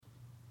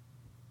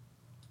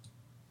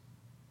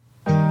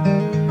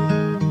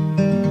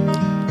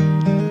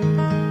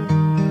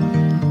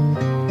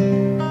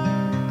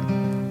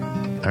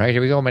right,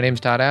 here we go. My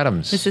name's Todd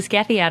Adams. This is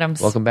Kathy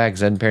Adams. Welcome back,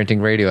 Zen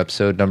Parenting Radio,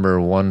 episode number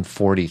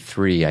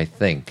 143, I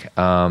think.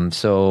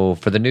 So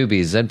for the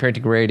newbies, Zen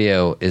Parenting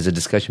Radio is a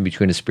discussion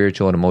between a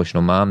spiritual and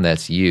emotional mom,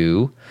 that's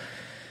you,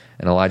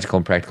 and a logical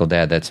and practical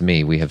dad, that's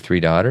me. We have 3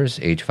 daughters,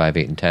 age 5,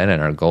 8, and 10,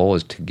 and our goal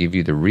is to give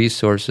you the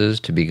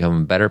resources to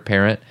become a better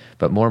parent,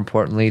 but more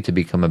importantly, to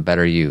become a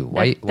better you.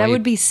 That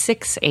would be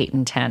 6, 8,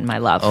 and 10, my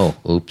love. Oh,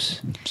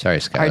 oops. Sorry,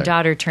 Skylar. Our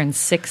daughter turns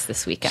 6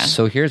 this weekend.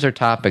 So here's our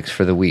topics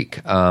for the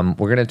week. We're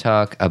going to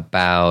talk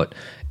about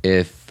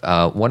if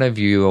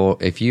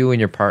you and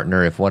your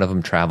partner, if one of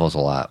them travels a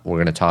lot, we're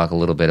going to talk a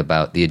little bit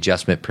about the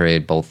adjustment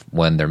period, both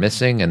when they're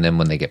missing and then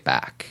when they get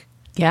back.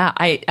 Yeah,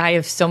 I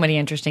have so many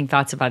interesting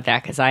thoughts about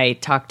that because I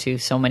talk to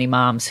so many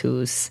moms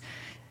whose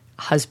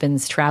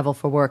husbands travel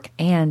for work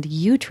and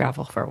you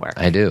travel for work.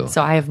 I do.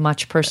 So I have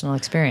much personal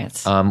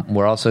experience.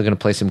 We're also going to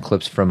play some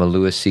clips from a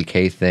Louis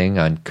C.K. thing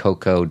on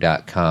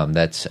Coco.com.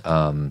 That's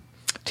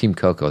Team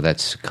Coco.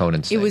 That's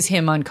Conan's thing. It was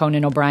him on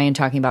Conan O'Brien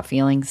talking about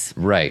feelings.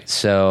 Right.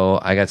 So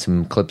I got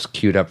some clips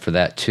queued up for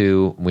that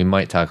too. We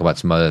might talk about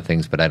some other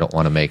things, but I don't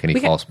want to make any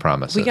false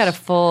promises. We got a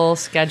full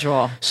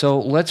schedule. So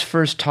let's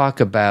first talk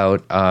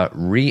about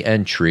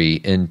re-entry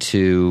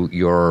into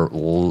your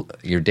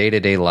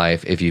day-to-day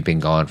life if you've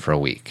been gone for a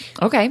week.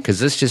 Okay. Because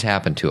this just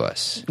happened to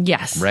us.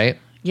 Yes. Right?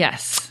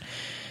 Yes.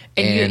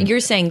 And you're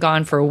saying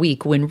gone for a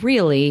week when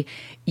really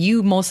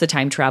you most of the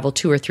time travel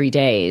 2 or 3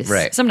 days.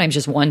 Right. Sometimes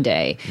just one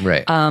day.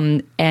 Right.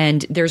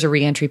 And there's a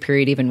reentry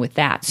period even with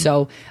that.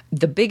 So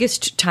the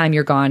biggest time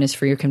you're gone is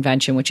for your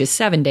convention, which is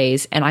 7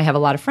 days. And I have a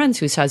lot of friends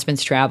whose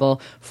husbands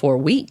travel for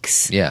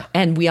weeks. Yeah.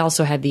 And we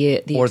also had the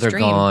or extreme. they're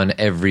gone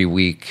every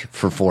week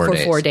for 4 days.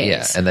 For 4 days.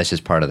 Yeah, and that's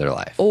just part of their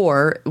life.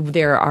 Or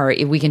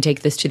we can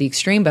take this to the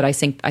extreme, but I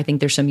think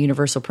there's some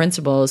universal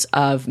principles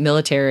of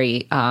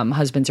military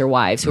husbands or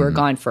wives who are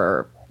gone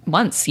for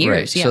months, years.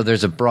 Right. Yeah. So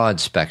there's a broad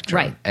spectrum.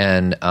 Right.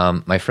 And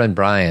my friend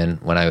Brian,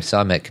 when I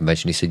saw him at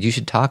convention, he said, you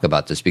should talk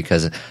about this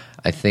because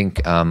I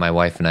think my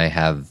wife and I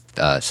have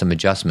some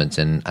adjustments,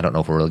 and I don't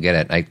know if we'll really get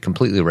it. I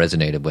completely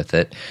resonated with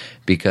it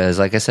because,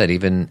 like I said,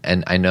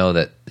 and I know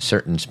that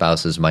certain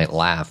spouses might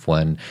laugh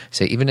when,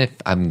 say, even if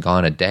I'm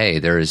gone a day,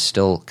 there is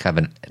still kind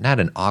of not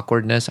an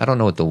awkwardness. I don't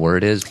know what the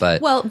word is,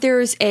 but... Well,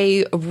 there's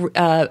a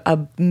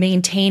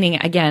maintaining,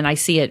 again, I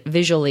see it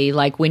visually,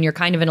 like when you're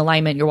kind of in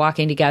alignment, you're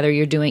walking together,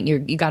 you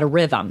got a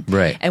rhythm.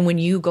 Right. And when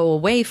you go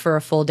away for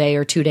a full day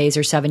or 2 days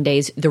or 7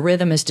 days, the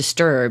rhythm is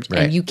disturbed,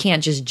 right. And you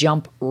can't just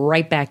jump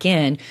right back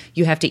in.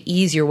 You have to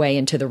ease your way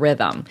into the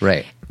rhythm.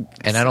 Right.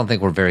 And I don't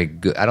think we're very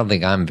good. I don't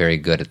think I'm very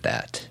good at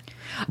that.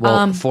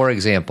 Well, for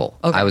example,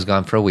 okay. I was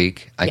gone for a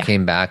week. I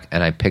came back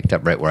and I picked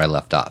up right where I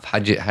left off.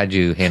 How'd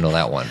you handle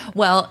that one?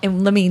 Well,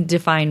 and let me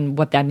define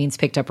what that means,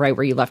 picked up right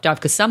where you left off,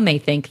 because some may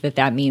think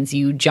that means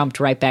you jumped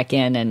right back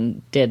in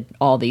and did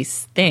all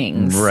these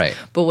things. Right.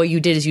 But what you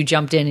did is you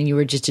jumped in and you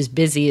were just as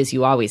busy as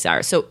you always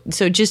are. So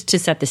just to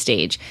set the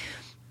stage.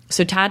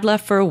 So Todd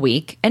left for a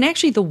week, and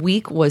actually the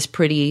week was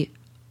pretty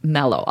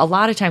mellow. A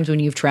lot of times when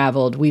you've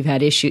traveled, we've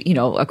had a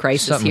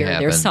crisis Something here,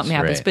 happens, there's something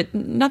happens, right. But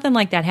nothing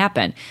like that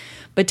happened.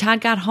 But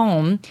Todd got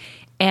home,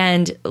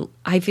 and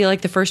I feel like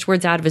the first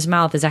words out of his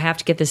mouth is, I have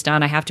to get this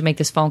done. I have to make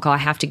this phone call. I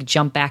have to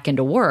jump back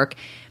into work.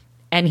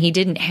 And he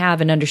didn't have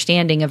an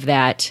understanding of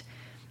that.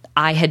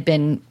 I had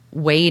been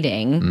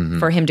waiting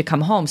for him to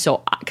come home.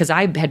 So, because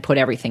I had put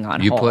everything on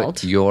hold. You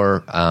put your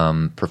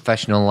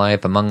professional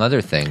life, among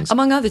other things.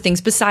 Among other things,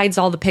 besides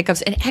all the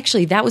pickups. And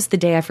actually, that was the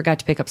day I forgot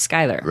to pick up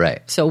Skylar. Right.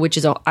 So,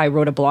 I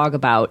wrote a blog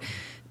about,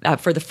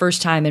 for the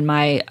first time in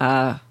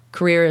my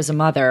career as a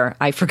mother,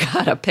 I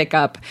forgot to pick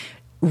up.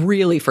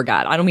 Really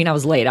forgot. I don't mean I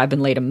was late. I've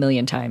been late a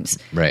million times.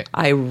 Right.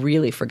 I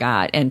really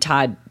forgot. And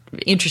Todd,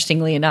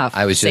 interestingly enough,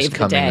 I was just saved the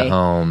coming day.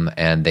 home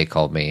and they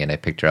called me and I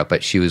picked her up,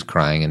 but she was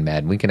crying and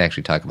mad. We can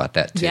actually talk about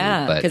that too.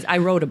 Yeah, because I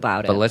wrote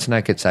about it. But let's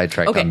not get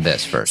sidetracked on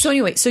this first. So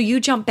anyway, so you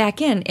jump back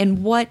in,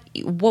 and what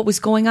was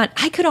going on?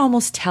 I could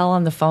almost tell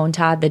on the phone,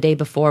 Todd, the day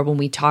before when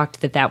we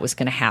talked that was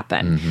going to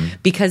happen,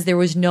 because there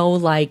was no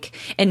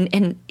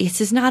and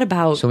this is not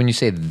about. So when you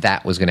say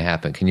that was going to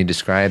happen, can you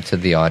describe to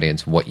the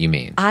audience what you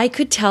mean? I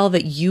could tell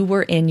that you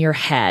were in your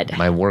head,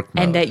 my work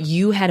mode, and that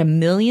you had a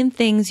million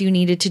things you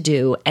needed to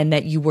do, and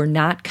that you were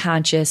not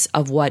conscious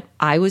of what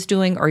I was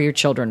doing or your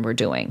children were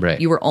doing. Right.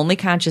 You were only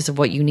conscious of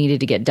what you needed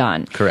to get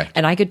done. Correct.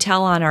 And I could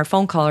tell on our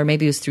phone call, or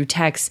maybe it was through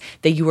text,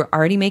 that you were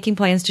already making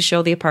plans to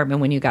show the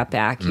apartment when you got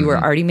back. You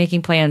were already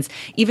making plans,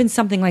 even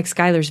something like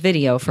Skylar's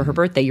video for her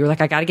birthday. You were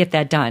like, I got to get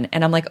that done.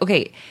 And I'm like,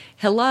 okay,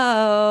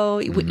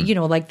 hello.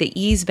 Like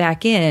the ease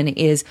back in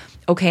is,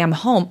 okay, I'm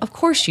home. Of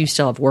course you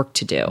still have work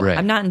to do. Right.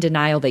 I'm not in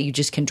denial that you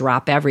just can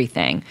drop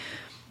everything.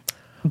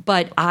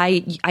 But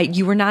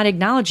you were not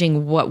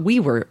acknowledging what we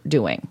were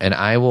doing. And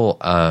I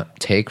will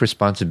take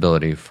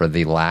responsibility for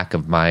the lack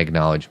of my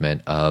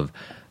acknowledgement of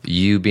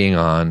you being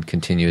on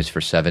continuous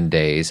for 7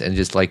 days, and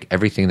just like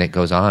everything that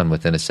goes on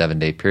within a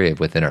 7-day period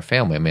within our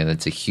family. I mean,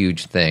 it's a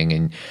huge thing,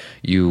 and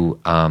you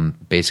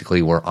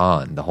basically were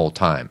on the whole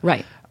time.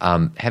 Right.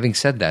 Having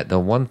said that, the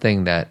one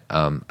thing that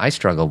I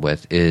struggled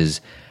with is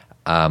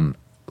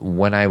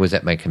when I was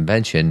at my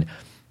convention,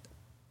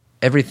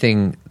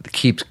 everything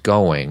keeps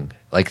going.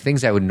 Like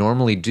things I would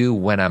normally do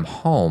when I'm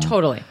home.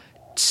 Totally.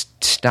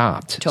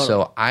 Stopped. Totally.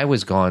 So I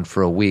was gone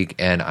for a week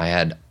and I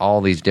had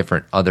all these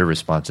different other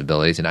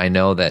responsibilities. And I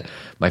know that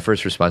my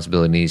first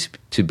responsibility needs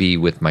to be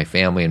with my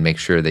family and make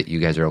sure that you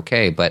guys are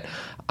okay. But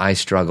I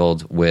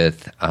struggled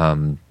with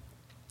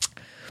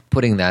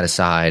putting that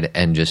aside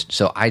and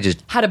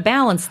how to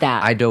balance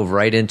that. I dove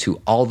right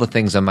into all the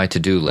things on my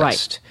to-do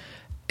list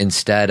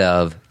instead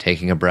of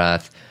taking a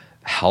breath,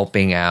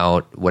 helping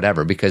out,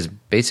 whatever, because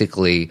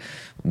basically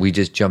we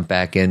just jump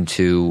back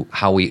into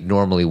how we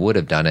normally would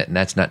have done it, and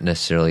that's not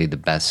necessarily the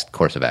best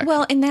course of action.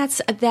 Well, and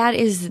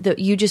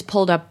you just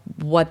pulled up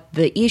what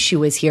the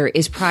issue is here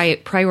is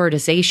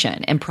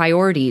prioritization and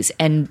priorities,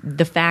 and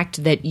the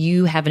fact that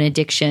you have an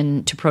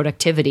addiction to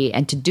productivity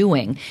and to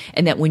doing,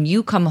 and that when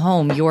you come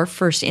home, your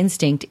first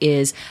instinct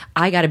is,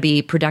 I got to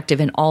be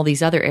productive in all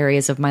these other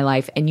areas of my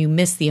life, and you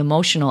miss the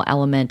emotional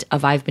element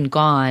of I've been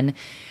gone.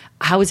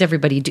 How is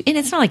everybody doing? And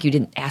it's not like you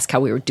didn't ask how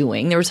we were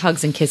doing. There was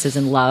hugs and kisses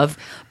and love,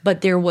 but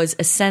there was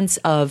a sense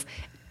of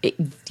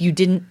you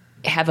didn't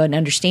have an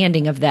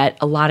understanding of that.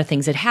 A lot of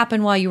things had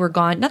happened while you were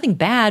gone. Nothing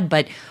bad,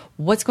 but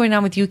what's going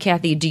on with you,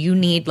 Kathy? Do you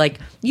need, like,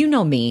 you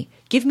know me,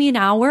 give me an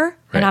hour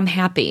and I'm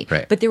happy.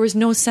 Right. But there was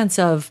no sense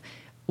of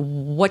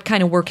what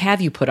kind of work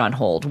have you put on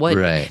hold?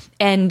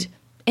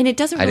 And it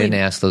doesn't really, I didn't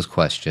ask those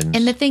questions.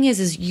 And the thing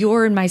is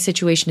you're in my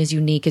situation is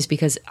unique is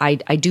because I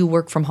do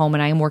work from home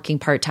and I am working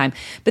part-time.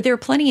 But there are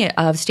plenty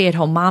of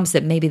stay-at-home moms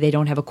that maybe they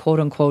don't have a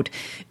quote-unquote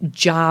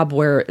job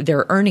where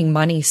they're earning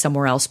money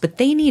somewhere else, but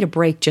they need a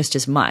break just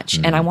as much.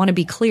 And I want to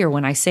be clear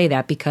when I say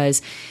that,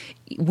 because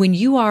when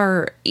you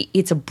are,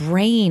 it's a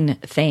brain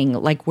thing,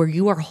 like where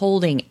you are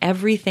holding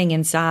everything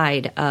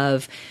inside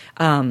of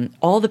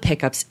all the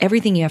pickups,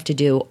 everything you have to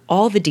do,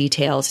 all the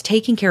details,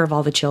 taking care of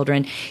all the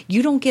children.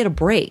 You don't get a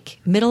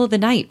break. Middle of the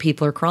night,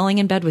 people are crawling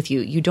in bed with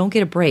you. You don't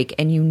get a break.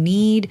 And you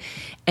need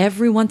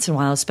every once in a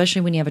while,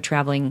 especially when you have a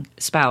traveling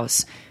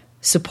spouse,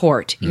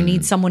 support. You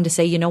need someone to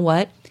say, you know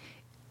what?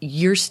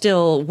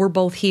 We're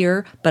both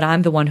here, but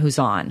I'm the one who's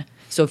on.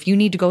 So if you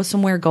need to go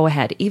somewhere, go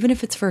ahead, even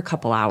if it's for a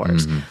couple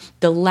hours.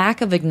 The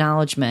lack of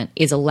acknowledgement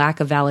is a lack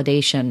of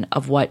validation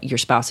of what your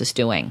spouse is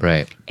doing.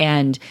 Right.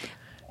 And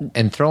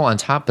throw on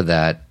top of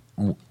that,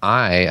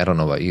 I don't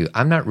know about you,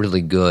 I'm not really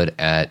good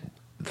at,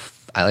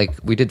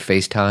 we did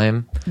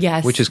FaceTime,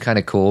 yes, which is kind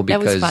of cool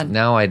because fun.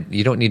 now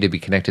you don't need to be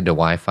connected to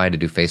Wi-Fi to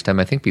do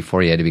FaceTime. I think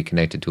before you had to be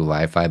connected to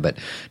Wi-Fi, but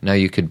now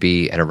you could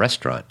be at a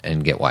restaurant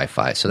and get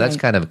Wi-Fi. So that's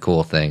kind of a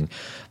cool thing.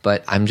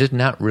 But I'm just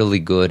not really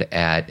good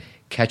at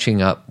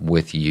catching up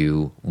with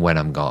you when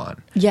I'm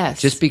gone. Yes.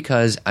 Just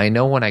because I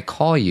know when I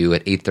call you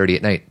at 8:30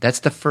 at night,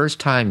 that's the first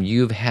time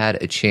you've had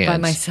a chance. By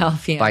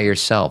myself, yeah. By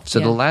yourself. So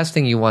the last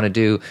thing you want to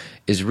do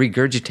is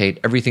regurgitate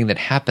everything that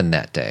happened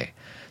that day.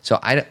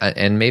 So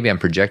and maybe I'm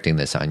projecting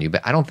this on you,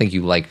 but I don't think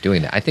you like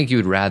doing that. I think you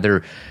would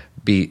rather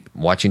be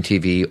watching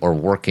TV or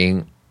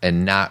working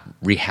and not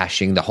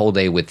rehashing the whole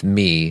day with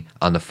me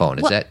on the phone.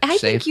 Is that I safe?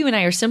 think you and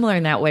I are similar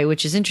in that way,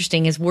 which is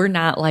interesting, is we're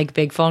not like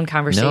big phone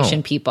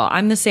conversation people.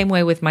 I'm the same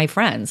way with my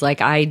friends. Like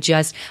I'm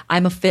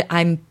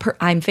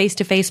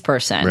face-to-face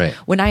person. Right.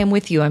 When I am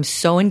with you, I'm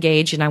so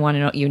engaged and I want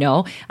to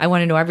know, I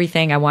want to know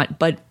everything I want.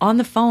 But on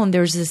the phone,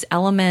 there's this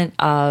element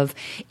of,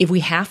 if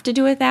we have to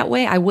do it that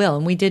way, I will.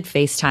 And we did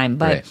FaceTime,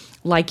 but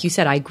like you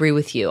said, I agree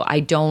with you.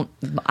 I don't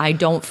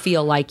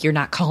feel like you're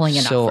not calling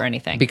enough for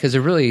anything. Because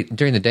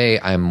during the day,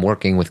 I'm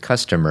working with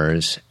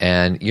customers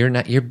and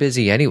you're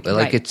busy anyway.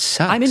 Like it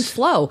sucks. I'm in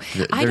flow.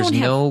 There's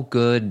no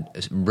good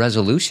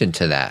resolution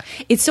to that.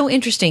 It's so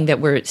interesting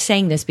that we're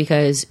saying this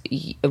because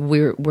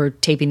we're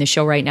taping the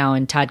show right now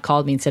and Todd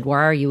called me and said, where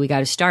are you? We got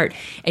to start.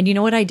 And you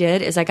know what I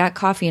did is I got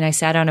coffee and I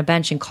sat on a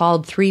bench and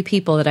called 3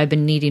 people that I've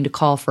been needing to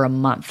call for a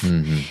month.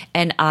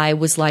 And I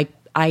was like,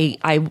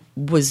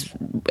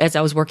 as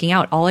I was working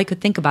out, all I could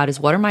think about is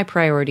what are my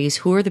priorities?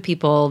 Who are the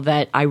people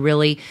that I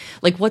really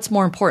like? What's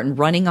more important,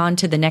 running on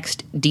to the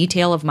next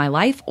detail of my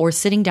life or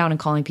sitting down and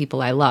calling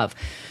people I love?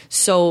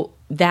 So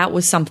that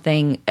was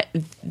something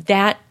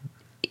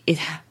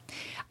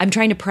I'm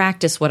trying to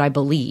practice what I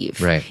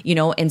believe, right?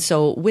 And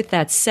so with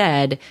that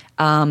said,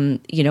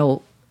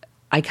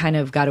 I kind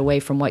of got away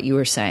from what you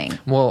were saying.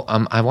 Well,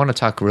 I want to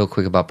talk real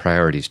quick about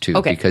priorities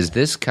too, because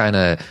this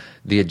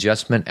the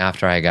adjustment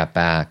after I got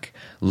back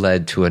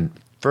led to a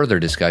further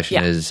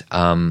discussion is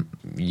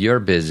you're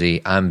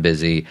busy,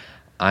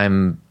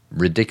 I'm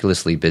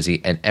ridiculously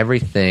busy, and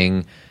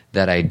everything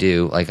that I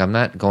do, like I'm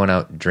not going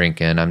out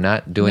drinking, I'm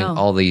not doing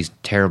all these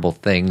terrible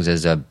things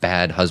as a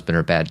bad husband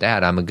or bad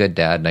dad. I'm a good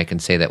dad, and I can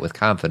say that with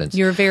confidence.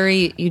 You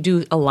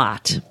do a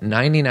lot.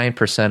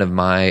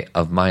 99%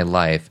 of my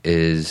life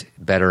is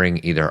bettering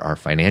either our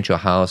financial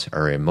house,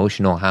 our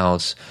emotional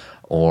house,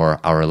 or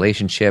our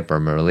relationship, or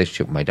my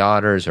relationship with my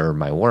daughters, or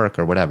my work,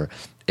 or whatever.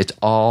 It's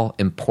all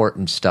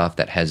important stuff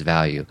that has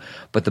value.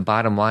 But the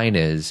bottom line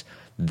is,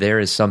 there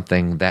is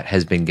something that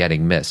has been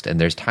getting missed.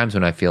 And there's times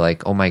when I feel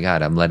like, oh my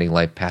God, I'm letting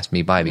life pass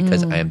me by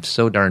because I am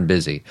so darn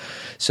busy.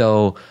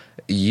 So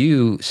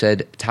you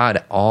said,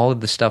 Todd, all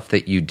of the stuff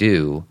that you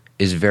do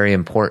is very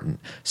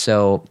important.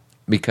 So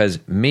because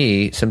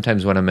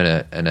sometimes when I'm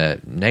in a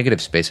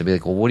negative space, I'll be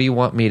like, well, what do you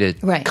want me to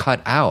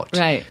cut out?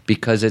 Right.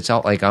 Because it's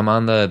all like I'm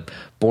on the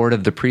board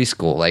of the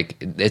preschool. Like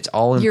it's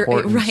all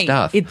important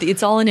stuff.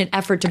 It's all in an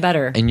effort to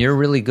better. And you're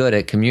really good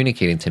at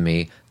communicating to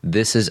me,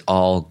 this is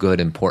all good,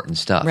 important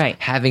stuff. Right.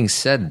 Having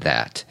said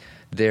that,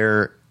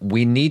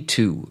 we need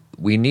to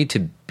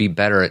be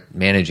better at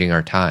managing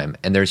our time.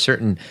 And there's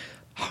certain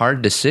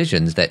hard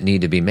decisions that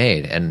need to be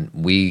made. And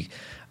we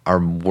are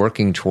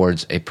working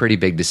towards a pretty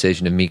big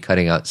decision of me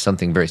cutting out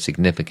something very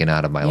significant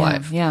out of my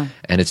life. Yeah.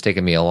 And it's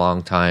taken me a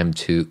long time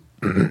to,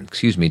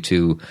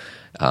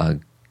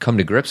 come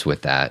to grips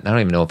with that. And I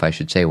don't even know if I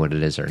should say what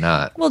it is or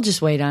not. We'll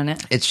just wait on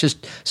it. It's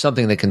just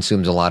something that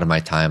consumes a lot of my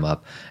time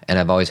up. And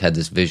I've always had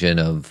this vision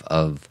of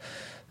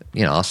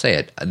I'll say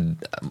it.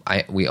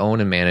 We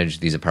own and manage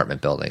these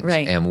apartment buildings.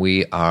 Right. And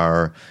we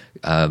are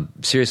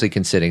seriously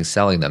considering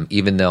selling them,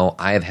 even though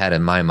I have had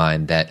in my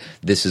mind that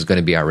this is going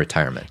to be our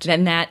retirement.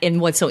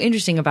 And what's so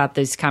interesting about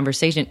this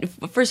conversation,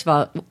 first of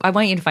all, I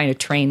want you to find a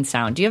train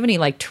sound. Do you have any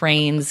like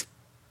trains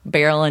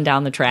barreling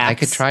down the tracks? I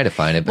could try to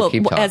find it, but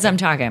keep talking. As I'm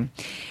talking,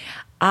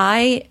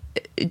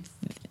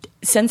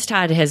 since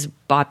Todd has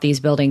bought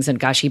these buildings, and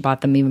gosh, he bought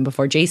them even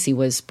before JC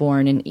was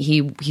born, and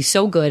he's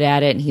so good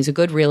at it, and he's a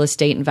good real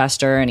estate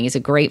investor, and he's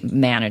a great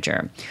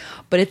manager.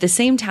 But at the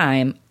same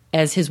time,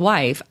 as his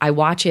wife, I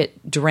watch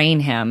it drain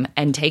him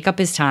and take up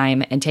his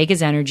time and take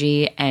his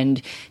energy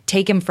and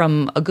take him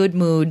from a good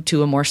mood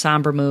to a more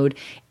somber mood.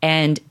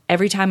 And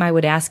every time I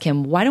would ask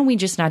him, why don't we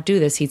just not do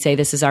this? He'd say,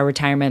 this is our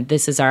retirement.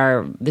 This is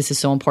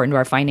so important to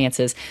our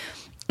finances.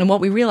 And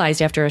what we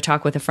realized after a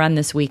talk with a friend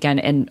this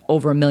weekend, and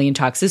over 1 million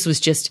talks, this was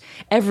just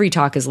every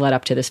talk has led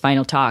up to this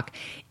final talk,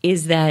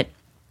 is that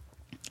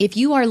if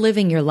you are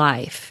living your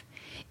life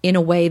in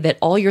a way that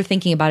all you're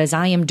thinking about is,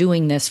 I am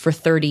doing this for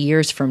 30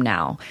 years from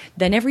now,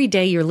 then every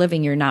day you're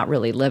living, you're not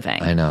really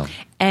living. I know.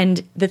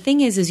 And the thing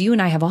is you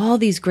and I have all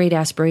these great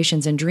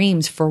aspirations and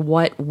dreams for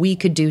what we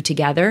could do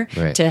together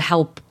to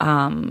help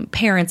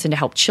parents and to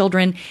help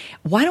children.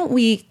 Why don't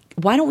we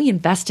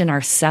invest in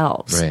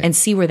ourselves and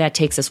see where that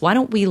takes us? Why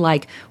don't we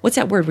what's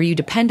that word where you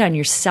depend on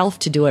yourself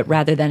to do it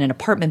rather than an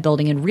apartment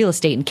building and real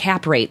estate and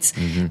cap rates?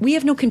 Mm-hmm. We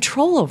have no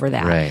control over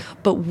that. Right.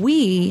 But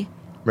we...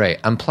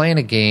 Right. I'm playing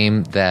a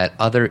game that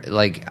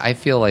I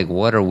feel like,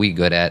 what are we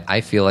good at?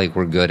 I feel like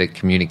we're good at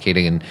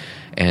communicating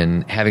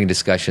and having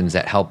discussions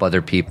that help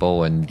other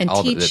people and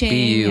all teaching,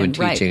 the BU and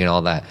teaching and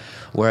all that.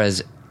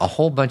 Whereas a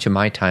whole bunch of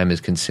my time is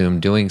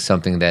consumed doing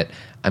something that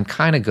I'm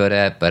kind of good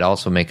at, but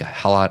also make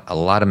a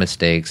lot of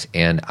mistakes,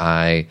 and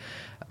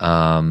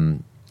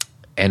and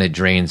it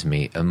drains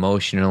me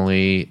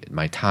emotionally.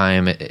 My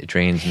time, it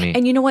drains me.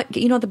 And you know what?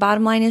 You know what the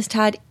bottom line is,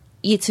 Todd?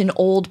 It's an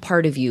old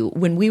part of you.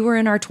 When we were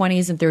in our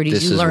 20s and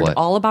 30s, you learned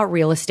all about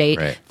real estate.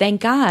 Right. Thank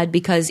God,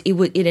 because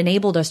it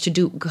enabled us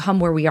to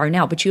come where we are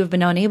now. But you have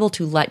been unable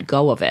to let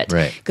go of it.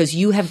 Right. Because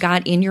you have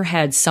got in your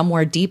head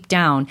somewhere deep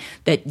down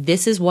that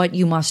this is what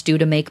you must do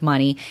to make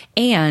money.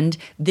 And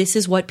this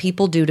is what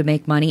people do to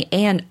make money.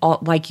 And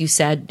like you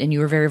said, and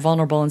you were very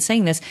vulnerable in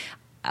saying this,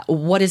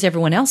 what is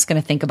everyone else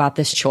going to think about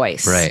this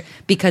choice? Right.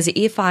 Because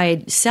if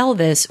I sell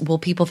this, will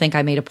people think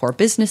I made a poor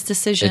business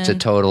decision?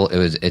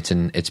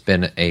 It's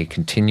been a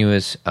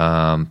continuous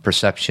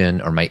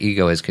perception, or my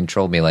ego has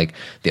controlled me. Like,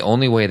 the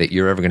only way that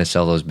you're ever going to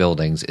sell those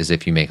buildings is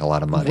if you make a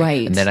lot of money.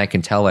 Right. And then I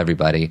can tell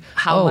everybody,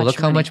 look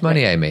how much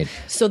money I made.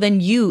 So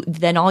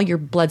then all your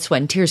blood,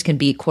 sweat, and tears can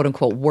be quote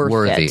unquote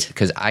worthy.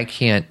 Because I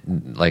can't,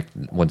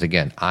 once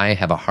again, I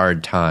have a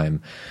hard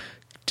time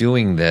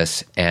doing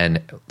this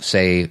and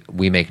say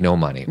we make no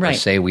money, or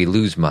say we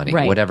lose money,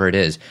 whatever it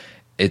is.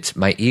 It's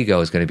my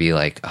ego is going to be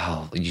like,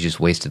 oh, you just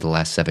wasted the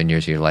last 7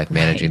 years of your life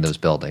managing those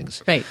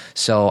buildings. Right.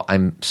 So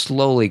I'm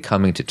slowly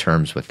coming to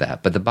terms with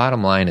that. But the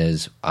bottom line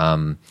is,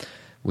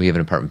 we have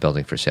an apartment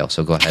building for sale.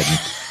 So go ahead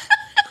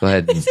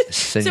and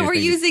send so we're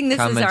using this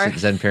comments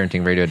as our at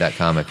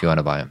zenparentingradio.com if you want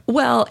to buy them.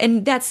 Well,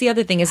 and that's the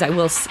other thing is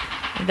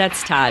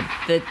that's Todd,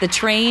 the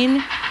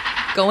train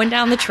going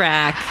down the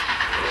track.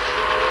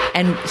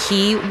 And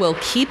he will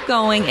keep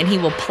going, and he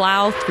will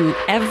plow through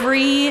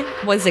every,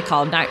 what is it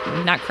called? Not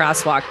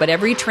crosswalk, but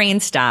every train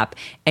stop,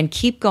 and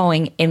keep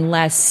going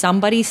unless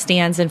somebody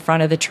stands in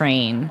front of the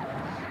train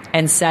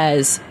and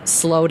says,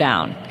 slow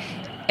down.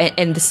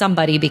 And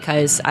somebody,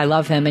 because I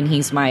love him and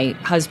he's my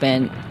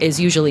husband, is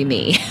usually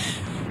me.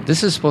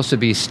 This is supposed to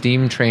be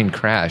Steam Train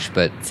Crash,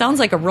 but... Sounds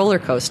like a roller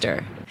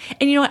coaster.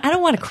 And you know what? I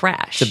don't want to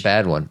crash. It's a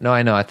bad one. No,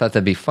 I know. I thought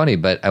that'd be funny,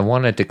 but I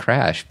wanted to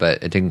crash,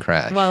 but it didn't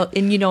crash. Well,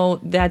 and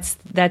that's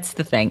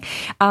the thing.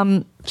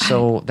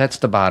 So that's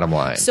the bottom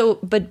line.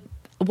 But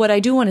what I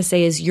do want to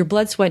say is your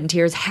blood, sweat, and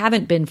tears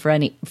haven't been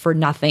for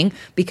nothing,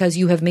 because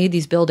you have made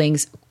these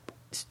buildings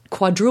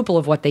quadruple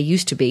of what they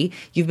used to be.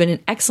 You've been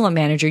an excellent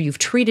manager. You've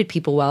treated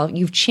people well.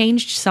 You've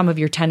changed some of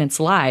your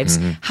tenants' lives.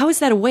 Mm-hmm. How is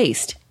that a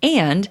waste?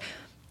 And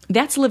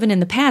That's living in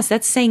the past.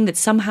 That's saying that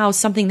somehow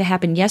something that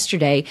happened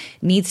yesterday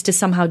needs to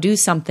somehow do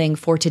something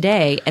for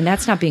today, and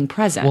that's not being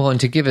present. Well, and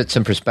to give it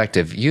some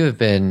perspective, you have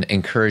been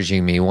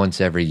encouraging me once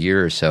every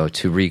year or so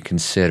to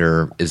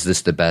reconsider, is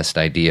this the best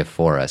idea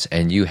for us?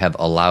 And you have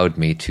allowed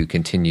me to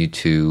continue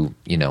to,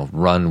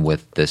 run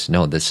with this.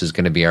 No, this is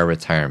going to be our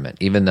retirement,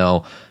 even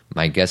though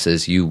my guess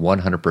is you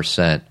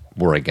 100%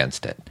 were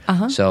against it.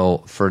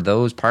 So for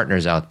those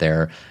partners out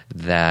there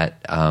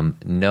that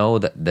know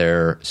that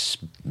their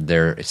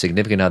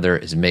significant other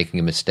is making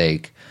a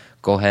mistake,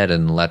 go ahead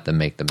and let them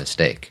make the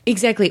mistake.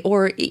 Exactly.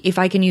 Or if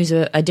I can use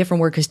a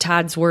different word, because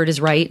Todd's word is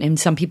right, and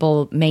some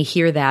people may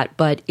hear that,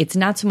 but it's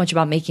not so much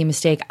about making a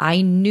mistake.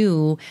 I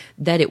knew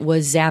that it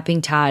was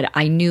zapping Todd.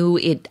 I knew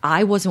it.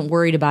 I wasn't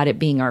worried about it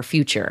being our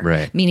future.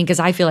 Right. Meaning, because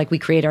I feel like we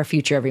create our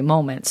future every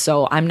moment.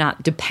 So I'm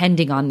not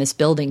depending on this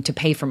building to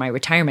pay for my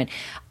retirement.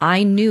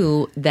 I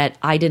knew that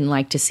I didn't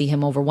like to see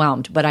him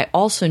overwhelmed, but I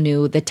also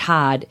knew that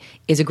Todd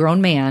is a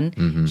grown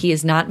man. He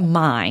is not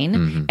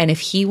mine. And if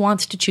he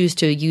wants to choose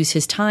to use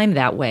his time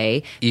that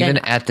way, even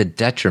then, at the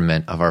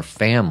detriment of our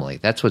family.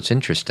 That's what's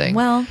interesting.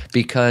 Well,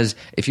 because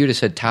if you'd have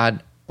said,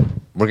 Todd,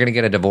 we're going to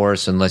get a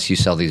divorce unless you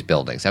sell these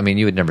buildings. I mean,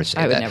 you would never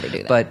say that. I would never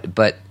do that.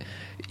 But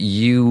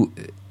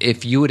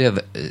if you would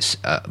have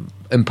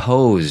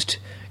imposed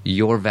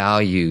your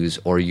values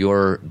or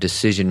your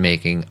decision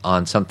making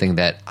on something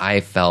that I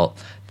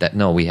felt that,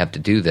 no, we have to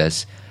do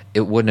this,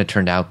 it wouldn't have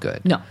turned out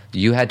good. No.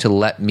 You had to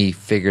let me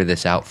figure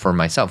this out for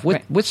myself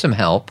with some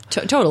help.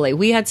 Totally.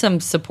 We had some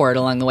support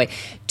along the way.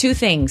 Two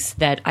things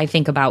that I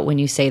think about when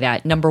you say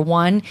that. Number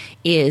one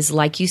is,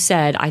 like you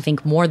said, I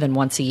think more than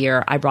once a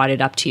year I brought it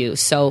up to you.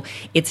 So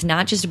it's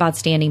not just about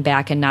standing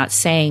back and not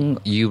saying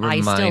you I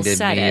reminded still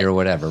said me it. Or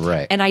whatever,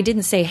 right. And I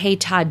didn't say, hey,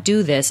 Todd,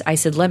 do this. I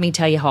said, let me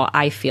tell you how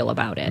I feel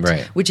about it,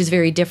 right. Which is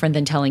very different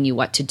than telling you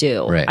what to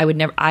do. Right.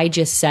 I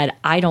just said,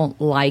 I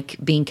don't like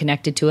being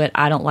connected to it.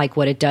 I don't like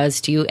what it does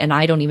to you. And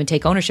I don't even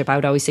take ownership. I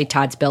would always say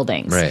Todd's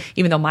buildings, right.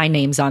 Even though my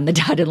name's on the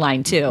dotted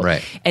line too.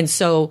 Right. And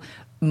so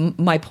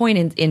my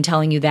point in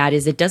telling you that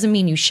is it doesn't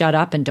mean you shut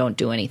up and don't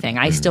do anything.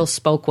 I still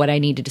spoke what I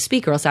needed to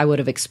speak, or else I would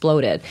have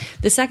exploded.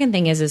 The second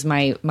thing is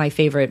my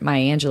favorite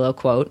Maya Angelou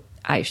quote.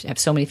 I have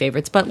so many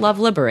favorites, but love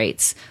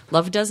liberates.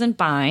 Love doesn't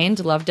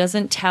bind. Love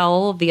doesn't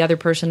tell the other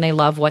person they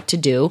love what to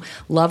do.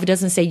 Love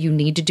doesn't say you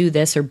need to do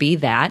this or be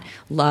that.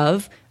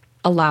 Love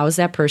allows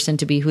that person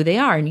to be who they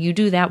are. And you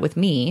do that with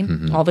me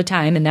all the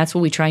time. And that's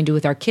what we try and do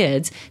with our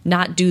kids.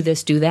 Not do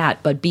this, do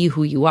that, but be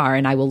who you are,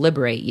 and I will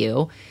liberate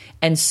you.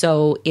 And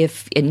so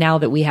now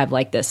that we have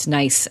like this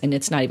nice, and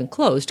it's not even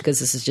closed because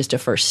this is just a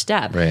first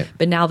step, right.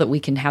 But now that we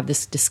can have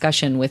this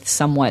discussion with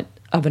somewhat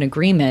of an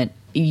agreement,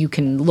 you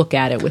can look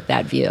at it with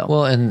that view.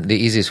 Well, and the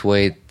easiest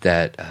way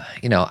that,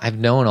 I've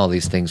known all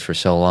these things for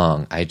so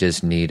long. I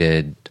just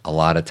needed a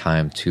lot of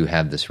time to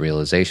have this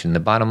realization. The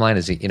bottom line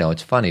is,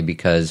 it's funny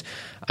because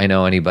I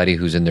know anybody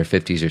who's in their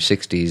 50s or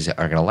 60s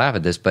are going to laugh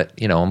at this, but,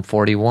 I'm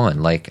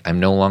 41. Like,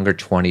 I'm no longer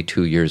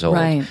 22 years old.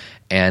 Right.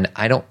 And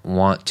I don't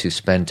want to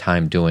spend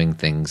time doing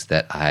things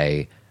that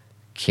I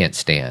can't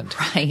stand.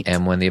 Right.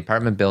 And when the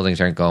apartment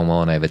buildings aren't going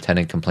well and I have a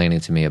tenant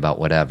complaining to me about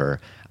whatever,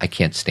 I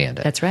can't stand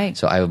it. That's right.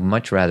 So I would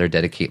much rather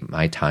dedicate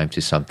my time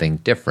to something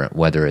different,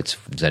 whether it's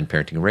Zen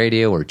Parenting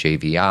Radio or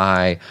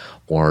JVI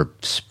or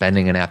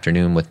spending an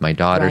afternoon with my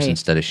daughters right.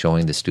 instead of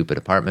showing the stupid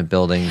apartment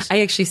buildings.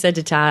 I actually said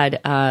to Todd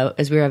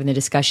as we were having the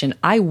discussion,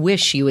 I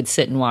wish you would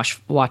sit and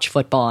watch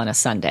football on a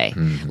Sunday.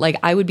 Like,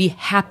 I would be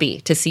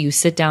happy to see you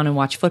sit down and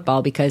watch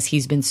football because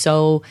he's been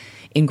so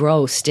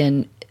engrossed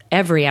in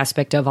every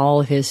aspect of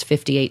all of his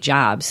 58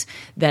 jobs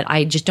that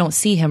I just don't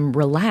see him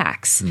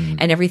relax,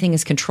 and everything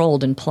is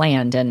controlled and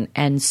planned.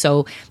 And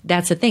so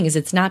that's the thing, is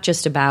it's not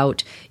just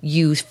about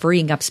you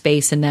freeing up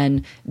space and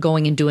then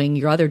going and doing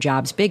your other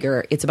jobs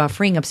bigger. It's about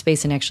freeing up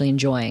space and actually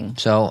enjoying.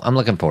 So I'm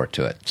looking forward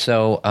to it.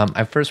 So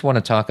I first want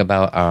to talk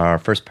about our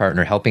first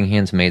partner, Helping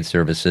Hands Maid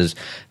Services.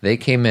 They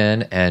came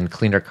in and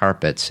cleaned our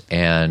carpets,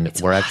 and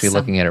we're actually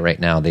looking at it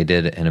right now. They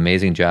did an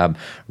amazing job.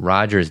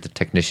 Roger is the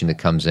technician that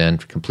comes in,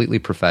 completely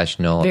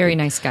professional. Very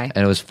nice guy.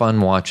 And it was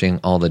fun watching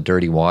all the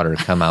dirty water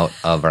come out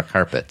of our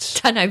carpets.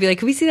 And I'd be like,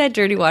 can we see that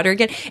dirty water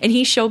again? And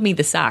he showed me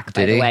the sock,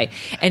 by the way.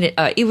 And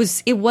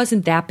it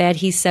wasn't that bad.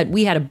 He said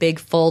we had a big,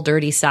 full,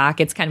 dirty sock.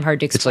 It's kind of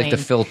hard to explain. It's like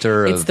the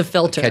filter. It's the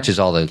filter. Catches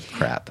all the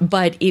crap.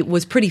 But it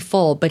was pretty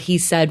full. But he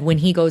said when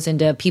he goes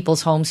into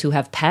people's homes who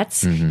have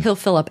pets, he'll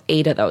fill up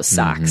 8 of those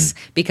socks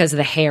because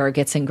the hair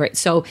gets in great.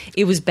 So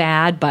it was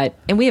bad,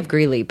 and we have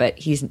Greeley, but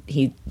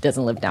he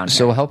doesn't live down here.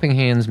 So Helping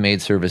Hands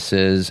Maid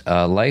Services,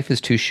 life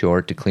is too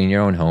short to clean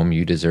your own home.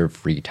 You deserve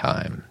free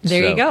time.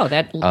 There you go.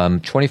 That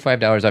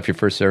 $25 off your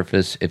first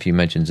service if you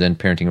mention Zen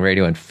Parenting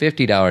Radio, and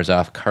 $50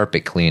 off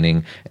carpet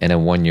cleaning and a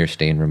 1-year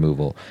stain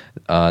removal.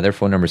 Their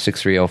phone number is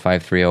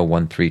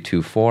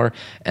 630-530-1324.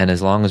 And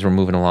as long as we're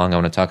moving along, I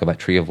want to talk about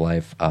Tree of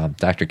Life.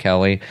 Dr.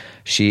 Kelly,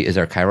 she is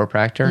our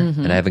chiropractor,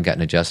 and I haven't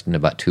gotten adjusted in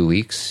about 2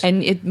 weeks.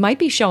 And it might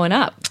be showing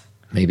up.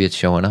 Maybe it's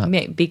showing up.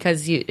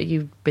 Because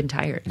you've been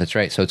tired. That's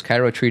right. So it's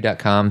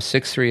chirotree.com,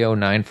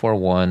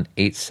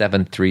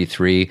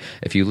 630-941-8733.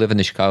 If you live in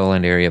the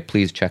Chicagoland area,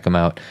 please check them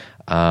out.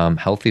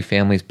 Healthy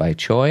families by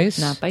choice.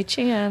 Not by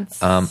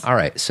chance. All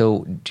right.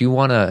 So do you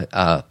want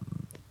to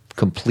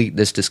complete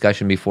this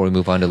discussion before we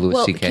move on to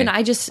Louis C.K.? Can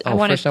I just...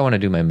 First I want to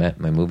do my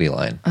movie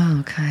line. Oh,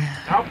 okay.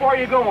 How far are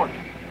you going?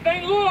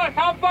 St. Louis,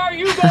 how far are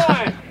you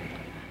going?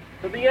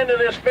 To the end of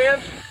this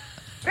fence?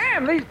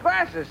 Damn these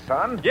glasses,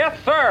 son. Yes,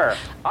 sir.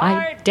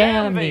 I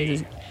damn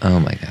these.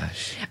 Oh, my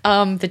gosh.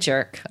 The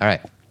Jerk. All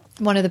right.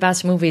 One of the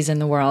best movies in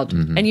the world.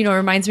 Mm-hmm. And, it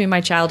reminds me of my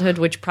childhood,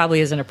 which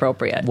probably isn't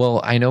appropriate. Well,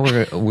 I know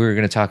we're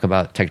going to talk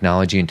about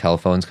technology and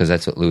telephones because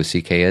that's what Louis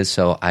C.K. is.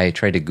 So I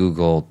tried to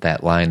Google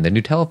that line. The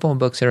new telephone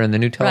books are in the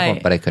new telephone,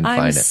 but I couldn't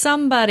find it.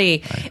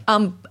 Somebody.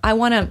 I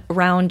want to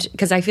round,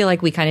 because I feel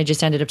like we kind of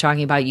just ended up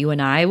talking about you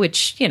and I,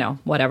 which,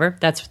 whatever.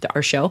 That's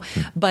our show.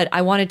 But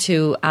I wanted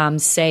to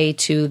say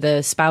to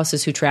the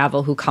spouses who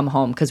travel, who come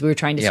home, because we were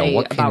trying to say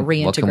about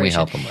reintegration. What can we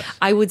help them with?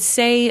 I would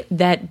say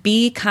that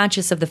be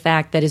conscious of the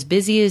fact that as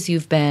busy as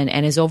you've been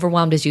and as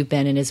overwhelmed as you've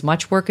been and as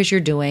much work as you're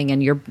doing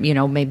and you're,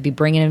 maybe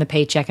bringing in a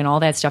paycheck and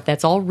all that stuff,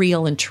 that's all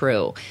real and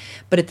true.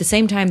 But at the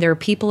same time, there are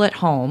people at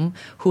home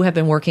who have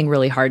been working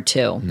really hard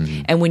too.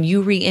 Mm-hmm. And when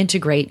you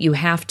reintegrate, you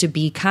have to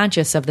be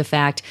conscious of the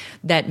fact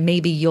that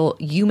maybe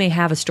you may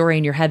have a story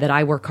in your head that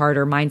I work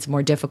harder, mine's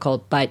more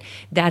difficult, but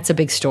that's a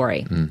big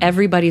story. Mm-hmm.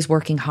 Everybody's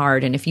working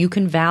hard. And if you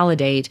can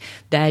validate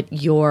that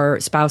your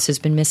spouse has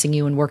been missing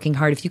you and working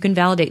hard, if you can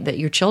validate that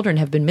your children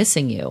have been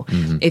missing you,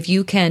 mm-hmm. if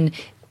you can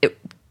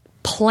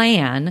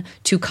plan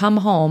to come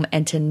home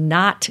and to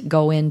not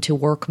go into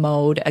work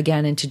mode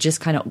again and to just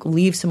kind of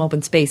leave some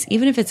open space,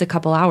 even if it's a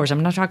couple hours,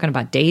 I'm not talking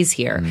about days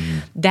here, mm-hmm.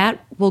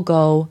 that will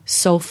go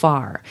so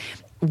far.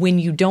 When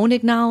you don't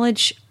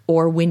acknowledge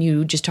or when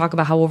you just talk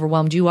about how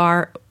overwhelmed you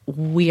are,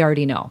 we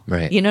already know.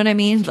 Right. You know what I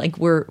mean? Like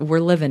we're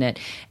living it.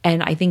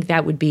 And I think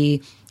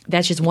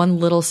that's just one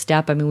little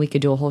step. I mean, we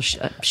could do a whole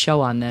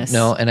show on this.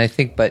 No, and I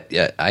think, but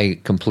I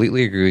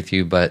completely agree with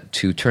you, but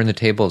to turn the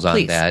tables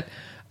on that,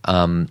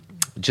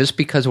 just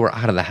because we're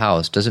out of the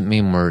house doesn't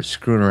mean we're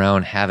screwing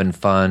around, having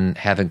fun,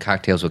 having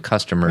cocktails with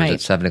customers at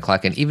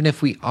 7:00. And even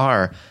if we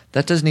are,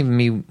 that doesn't even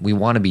mean we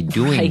want to be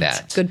doing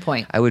that. Good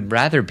point. I would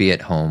rather be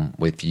at home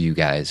with you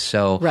guys.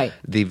 So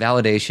the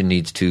validation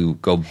needs to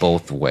go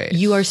both ways.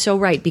 You are so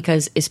right,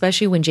 because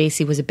especially when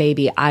JC was a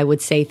baby, I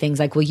would say things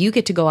like, well, you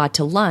get to go out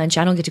to lunch.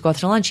 I don't get to go out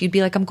to lunch. You'd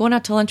be like, I'm going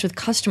out to lunch with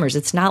customers.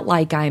 It's not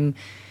like I'm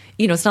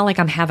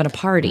having a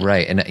party.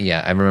 Right. And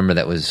I remember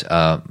that was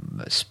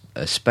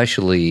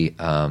especially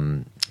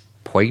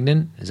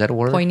poignant. Is that a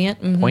word?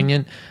 Poignant. Mm-hmm.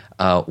 Poignant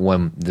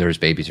when there's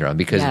babies around.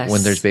 Because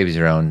when there's babies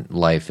around,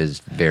 life is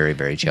very,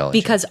 very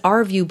challenging. Because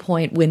our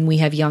viewpoint when we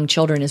have young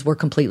children is we're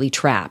completely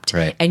trapped.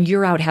 Right. And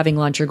you're out having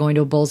lunch or going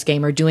to a Bulls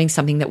game or doing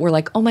something that we're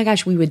like, oh my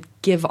gosh, we would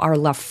give our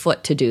left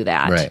foot to do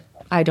that. Right.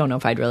 I don't know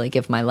if I'd really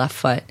give my left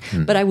foot,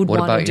 but I would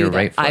want to do that.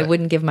 Right foot? I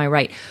wouldn't give my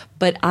right,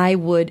 but I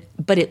would.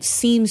 But it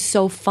seems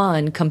so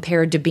fun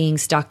compared to being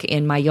stuck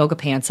in my yoga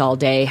pants all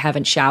day,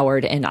 haven't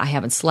showered, and I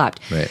haven't slept.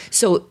 Right.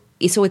 So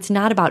it's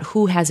not about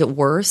who has it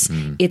worse.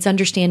 It's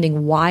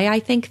understanding why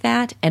I think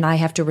that, and I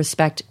have to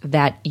respect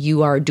that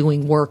you are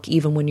doing work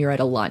even when you're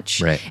at a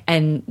lunch. Right.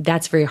 And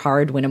that's very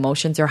hard when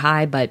emotions are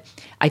high, but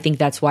I think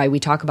that's why we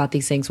talk about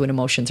these things when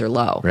emotions are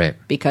low. Right.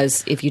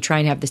 Because if you try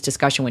and have this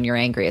discussion when you're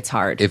angry, it's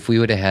hard. If we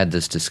would have had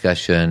this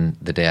discussion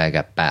the day I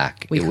got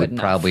back, it would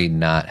probably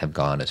not have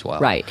gone as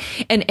well. Right.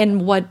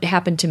 And what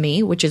happened to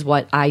me, which is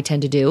what I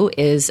tend to do,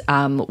 is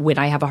when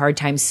I have a hard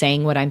time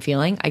saying what I'm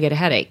feeling, I get a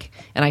headache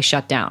and I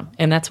shut down.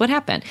 And that's what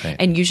happened. Right.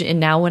 And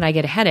now when I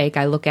get a headache,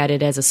 I look at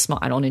it as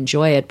I don't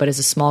enjoy it, but as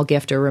a small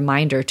gift or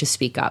reminder to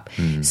speak up.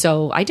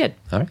 So I did.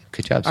 All right.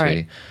 Good job, all sweetie.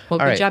 Right. Well,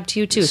 good job to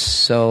you too.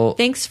 So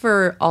thanks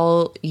for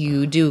all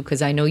you do,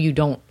 because I know you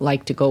don't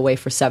like to go away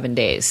for 7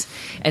 days.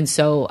 And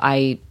so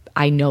I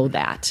know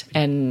that,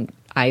 and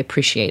I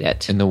appreciate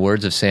it. In the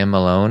words of Sam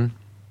Malone,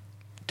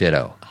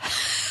 ditto.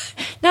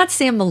 Not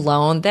Sam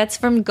Malone. That's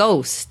from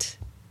Ghost.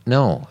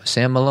 No,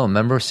 Sam Malone.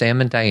 Remember Sam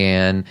and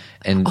Diane?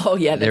 And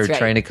they're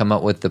trying to come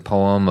up with the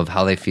poem of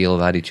how they feel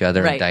about each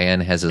other. Right. And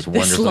Diane has this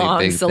wonderfully long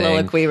big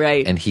soliloquy, thing.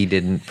 right. And he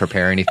didn't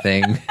prepare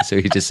anything,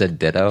 so he just said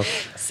ditto.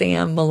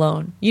 Sam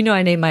Malone. You know,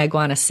 I named my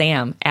iguana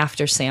Sam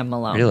after Sam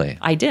Malone. Really?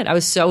 I did. I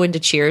was so into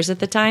Cheers at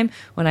the time.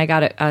 When I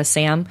got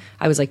Sam,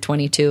 I was like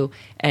 22,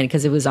 and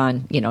because it was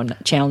on,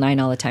 Channel 9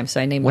 all the time.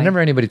 So I named Whenever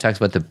anybody talks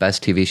about the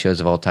best TV shows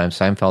of all time,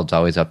 Seinfeld's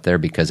always up there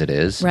because it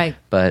is. Right.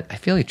 But I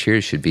feel like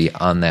Cheers should be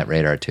on that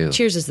radar too.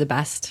 Cheers is the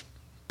best.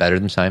 Better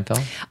than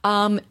Seinfeld?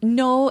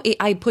 No,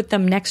 I put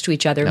them next to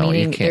each other. No, meaning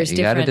you can't. There's you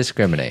got to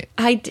discriminate.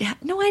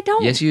 No, I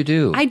don't. Yes, you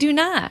do. I do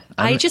not.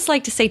 I just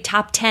like to say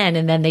top 10,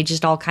 and then they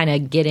just all kind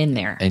of get in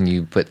there. And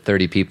you put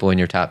 30 people in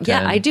your top 10?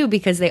 Yeah, I do,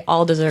 because they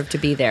all deserve to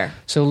be there.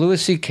 So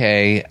Louis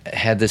C.K.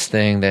 had this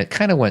thing that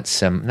kind of went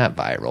not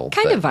viral.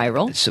 Kind of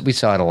viral. So we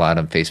saw it a lot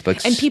on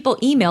Facebook. And people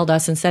emailed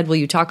us and said, will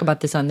you talk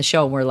about this on the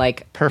show? And we're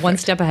like, perfect. One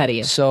step ahead of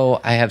you.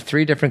 So I have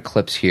 3 different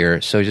clips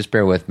here, so just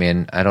bear with me.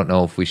 And I don't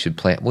know if we should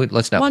play.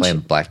 Let's not play them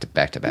back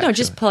to back. No,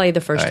 just play the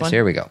first one. one. So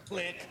here we go.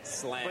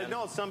 land. But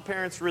no, some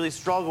parents really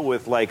struggle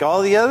with, like,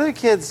 all the other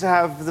kids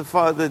have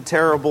the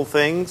terrible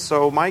things,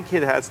 so my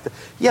kid has to.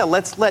 Yeah,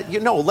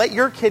 let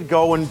your kid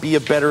go and be a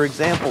better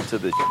example to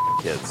the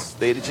kids.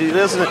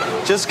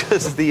 Just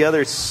because the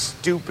other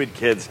stupid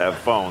kids have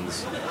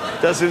phones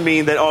doesn't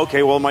mean that,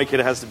 okay, well, my kid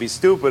has to be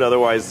stupid,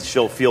 otherwise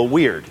she'll feel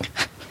weird.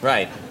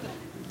 Right.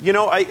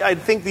 I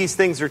think these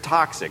things are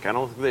toxic.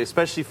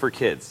 Especially for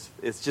kids.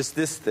 It's just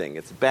this thing.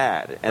 It's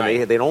bad. And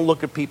right. they don't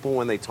look at people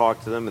when they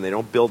talk to them, and they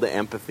don't build the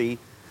empathy.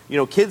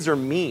 Kids are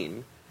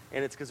mean,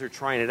 and it's because they're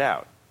trying it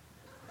out.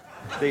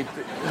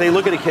 They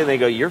look at a kid and they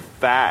go, "You're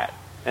fat."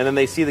 And then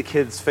they see the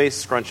kid's face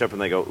scrunch up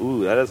and they go,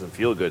 "Ooh, that doesn't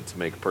feel good to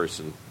make a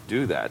person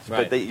do that."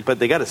 Right. But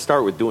they got to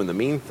start with doing the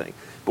mean thing.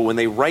 But when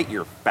they write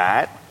 "you're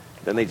fat,"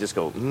 then they just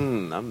go,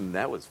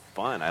 that was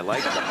fun. I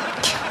like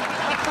that.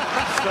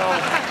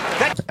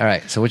 All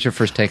right. So what's your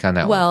first take on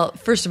that one? Well,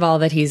 first of all,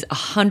 that he's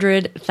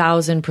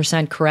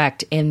 100,000%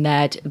 correct in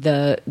that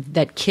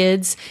that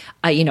kids,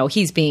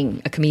 he's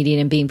being a comedian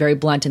and being very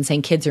blunt and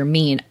saying kids are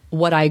mean.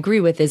 What I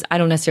agree with is I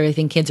don't necessarily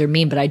think kids are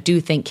mean, but I do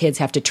think kids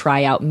have to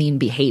try out mean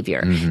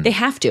behavior. Mm-hmm. They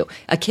have to.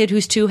 A kid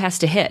who's 2 has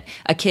to hit.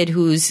 A kid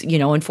who's, in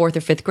 4th or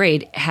 5th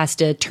grade has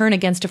to turn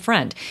against a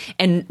friend.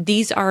 And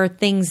these are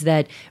things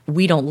that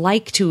we don't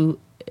like to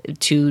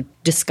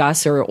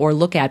discuss or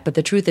look at, but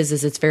the truth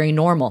is it's very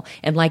normal.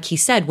 And like he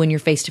said, when you're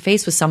face to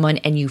face with someone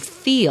and you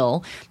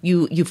feel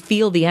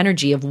the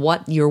energy of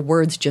what your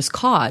words just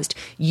caused,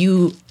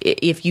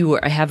 if you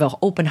have an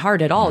open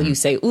heart at all, mm-hmm. you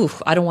say,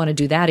 "Oof, I don't want to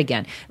do that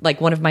again." Like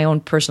one of my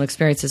own personal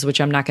experiences,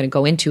 which I'm not going to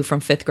go into, from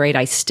 5th grade,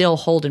 I still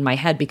hold in my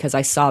head because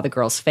I saw the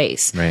girl's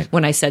face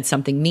when I said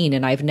something mean,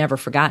 and I've never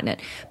forgotten it.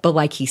 But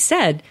like he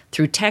said,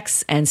 through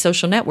texts and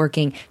social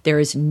networking, there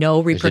is no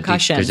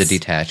repercussions. There's a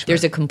detachment.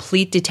 There's a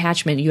complete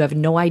detachment. You have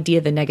no idea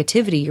the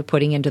negativity you're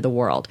putting into the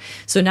world.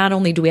 So not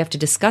only do we have to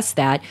discuss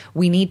that,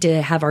 we need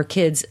to have our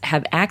kids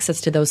have access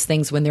to those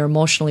things when they're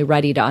emotionally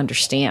ready to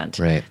understand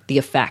the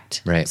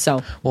effect. Right.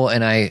 So, well,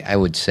 and I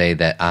would say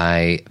that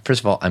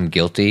first of all, I'm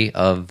guilty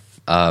of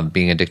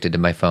being addicted to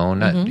my phone.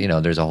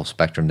 Mm-hmm. There's a whole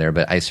spectrum there,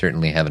 but I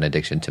certainly have an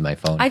addiction to my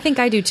phone. I think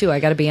I do too. I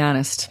got to be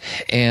honest.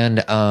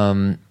 And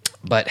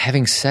but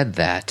having said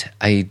that,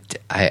 I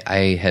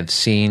have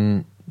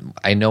seen.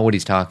 I know what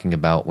he's talking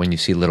about when you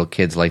see little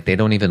kids, like they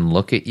don't even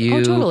look at you.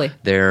 Oh, totally.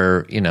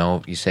 They're,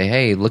 you say,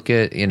 "Hey, look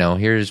at,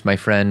 here's my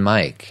friend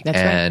Mike." That's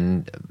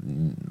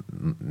and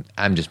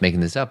I'm just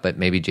making this up, but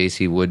maybe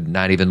JC would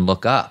not even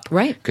look up.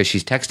 Right. Because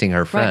she's texting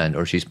her friend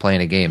or she's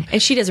playing a game.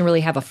 And she doesn't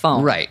really have a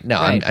phone. Right. No,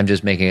 right. I'm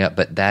just making it up,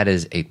 but that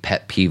is a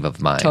pet peeve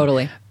of mine.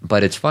 Totally.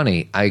 But it's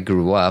funny. I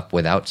grew up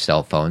without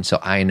cell phones, so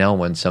I know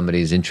when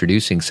somebody's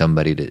introducing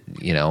somebody to,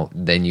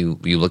 then you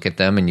look at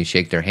them and you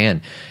shake their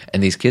hand.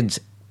 And these kids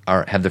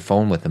have their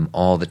phone with them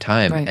all the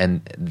time,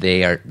 and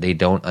they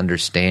don't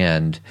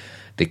understand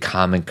the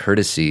common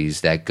courtesies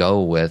that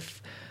go with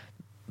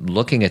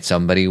looking at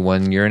somebody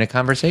when you're in a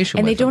conversation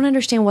and with they them. don't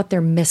understand what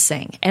they're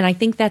missing. And I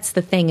think that's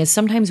the thing, is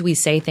sometimes we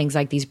say things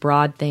like these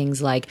broad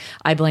things like,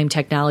 I blame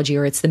technology,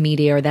 or it's the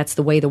media, or that's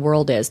the way the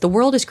world is. The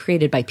world is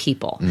created by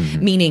people,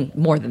 mm-hmm. meaning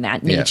more than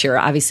that, nature.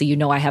 Yeah. Obviously,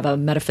 I have a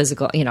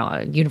metaphysical,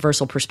 a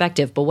universal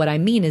perspective. But what I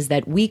mean is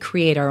that we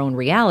create our own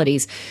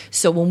realities.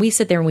 So when we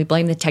sit there and we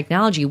blame the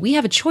technology, we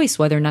have a choice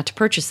whether or not to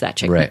purchase that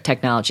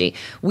technology.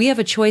 We have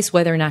a choice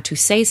whether or not to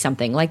say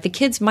something. Like the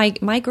kids,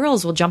 my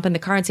girls will jump in the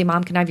car and say,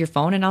 "Mom, can I have your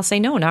phone?" And I'll say,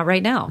 "No, not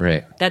right now."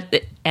 Right.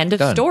 That end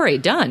of story,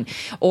 done.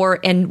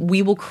 And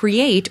we will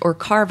create or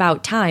carve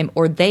out time,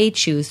 or they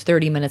choose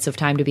 30 minutes of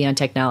time to be on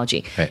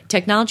technology. Right.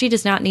 Technology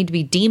does not need to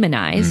be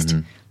demonized,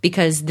 mm-hmm.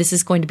 because this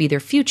is going to be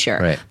their future.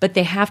 Right. But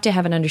they have to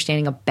have an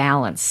understanding of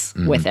balance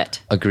mm-hmm. with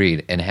it.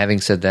 Agreed. And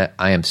having said that,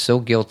 I am so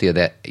guilty of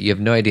that. You have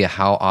no idea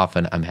how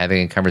often I'm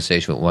having a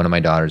conversation with one of my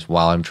daughters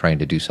while I'm trying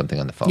to do something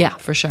on the phone. Yeah,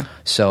 for sure.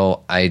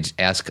 So I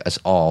ask us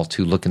all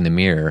to look in the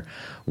mirror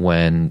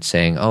when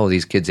saying, "Oh,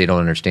 these kids, they don't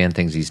understand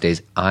things these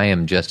days." I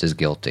am just as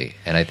guilty,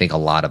 and I think a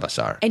lot of us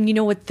are. And you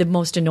know what the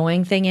most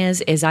annoying thing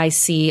is I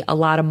see a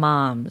lot of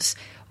moms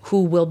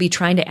who will be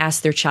trying to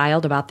ask their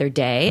child about their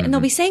day, mm-hmm. and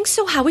they'll be saying,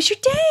 "So how was your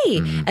day?"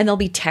 Mm-hmm. And they'll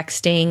be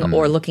texting mm-hmm.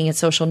 or looking at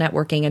social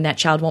networking, and that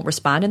child won't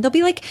respond. And they'll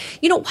be like,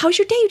 "How's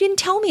your day? You didn't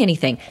tell me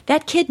anything."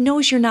 That kid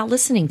knows you're not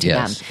listening to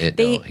them.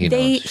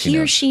 He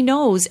or she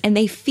knows, and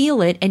they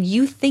feel it, and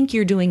you think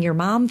you're doing your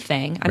mom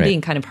thing. I'm being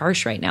kind of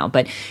harsh right now,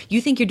 but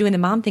you think you're doing the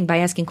mom thing by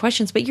asking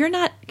questions, but you're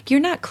not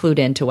clued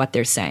into what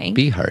they're saying.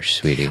 Be harsh,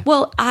 sweetie.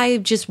 Well, I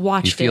just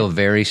watched You feel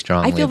very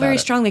strongly I feel very about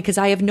it. strongly because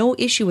I have no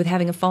issue with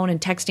having a phone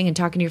and texting and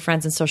talking to your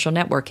friends and social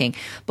networking.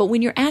 But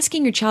when you're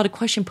asking your child a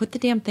question, put the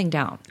damn thing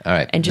down. All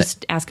right. And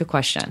just ask a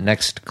question.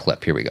 Next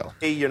clip. Here we go.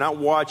 Hey, you're not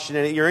watching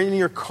it. You're in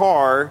your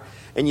car,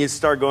 and you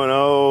start going,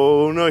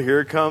 "Oh, no, here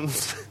it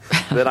comes."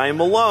 That I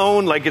am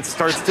alone, like it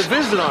starts to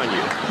visit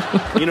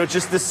on you.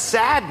 Just the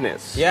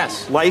sadness.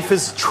 Yes. Life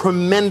is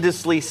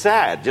tremendously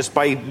sad just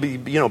by,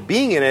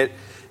 being in it.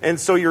 And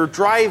so you're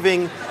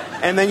driving,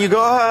 and then you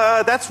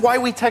go, that's why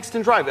we text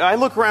and drive. I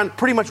look around,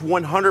 pretty much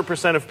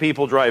 100% of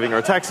people driving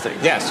are texting.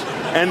 Yes.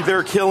 And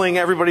they're killing,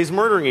 everybody's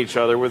murdering each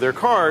other with their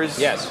cars.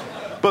 Yes.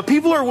 But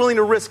people are willing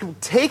to risk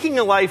taking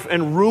a life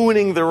and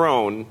ruining their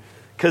own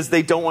because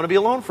they don't want to be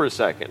alone for a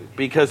second,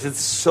 because it's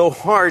so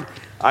hard.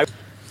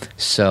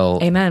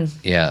 Amen.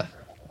 Yeah.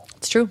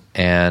 It's true.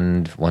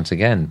 And once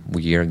again,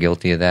 we are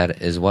guilty of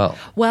that as well.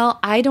 Well,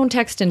 I don't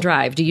text and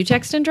drive. Do you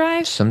text and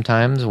drive?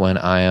 Sometimes when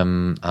I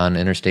am on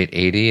Interstate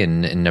 80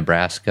 in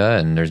Nebraska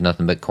and there's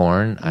nothing but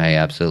corn, I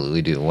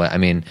absolutely do. I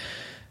mean,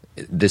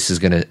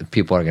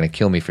 people are going to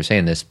kill me for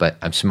saying this, but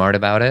I'm smart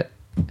about it.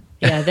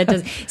 Yeah, that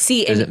does.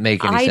 See, does it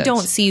make any I sense?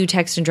 don't see you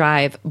text and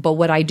drive, but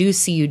what I do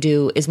see you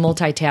do is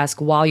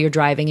multitask while you're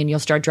driving, and you'll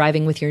start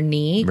driving with your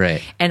knee.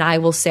 Right. And I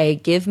will say,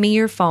 give me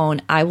your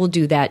phone. I will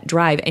do that.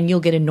 Drive. And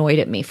you'll get annoyed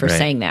at me for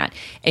saying that.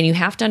 And you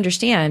have to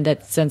understand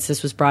that, since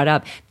this was brought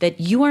up, that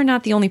you are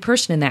not the only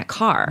person in that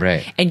car.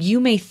 Right. And you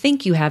may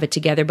think you have it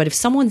together, but if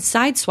someone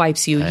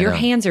sideswipes you, your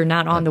hands are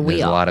not on the wheel.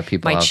 There's a lot of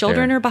people My out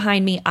children there. are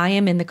behind me. I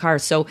am in the car.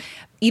 So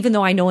even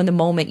though I know in the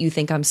moment you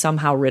think I'm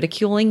somehow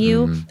ridiculing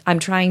you, I'm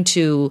trying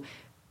to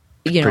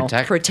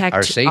protect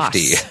our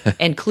safety, us,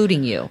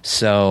 including you.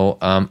 So,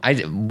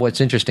 what's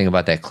interesting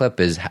about that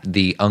clip is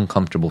the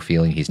uncomfortable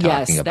feeling he's talking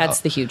about. Yes, that's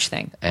the huge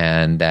thing.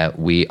 And that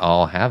we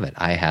all have it.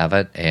 I have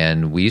it,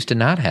 and we used to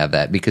not have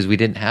that because we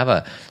didn't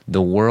have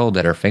the world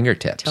at our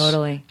fingertips.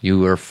 Totally. You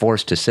were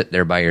forced to sit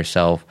there by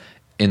yourself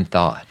in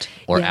thought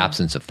or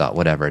absence of thought,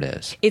 whatever it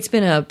is. It's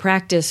been a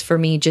practice for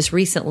me just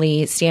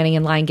recently, standing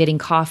in line getting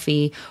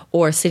coffee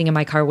or sitting in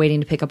my car waiting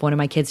to pick up one of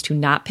my kids, to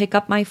not pick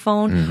up my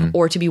phone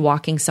or to be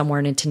walking somewhere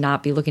and to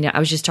not be looking at. I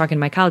was just talking to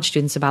my college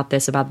students about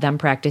this, about them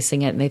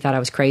practicing it, and they thought I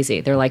was crazy.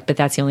 They're like, but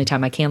that's the only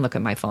time I can look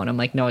at my phone. I'm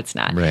like, no, it's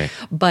not. Right.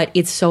 But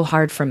it's so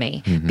hard for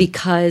me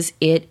because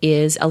it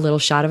is a little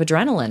shot of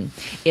adrenaline.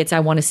 I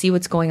want to see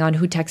what's going on.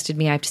 Who texted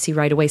me? I have to see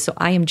right away. So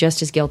I am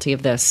just as guilty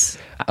of this.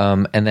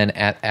 And then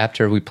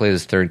after we play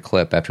this third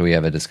clip, after we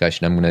have a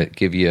discussion, I'm going to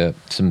give you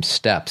some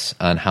steps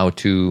on how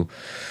to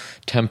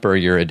temper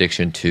your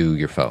addiction to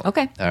your phone.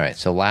 Okay. All right.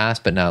 So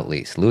last but not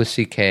least, Louis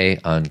C.K.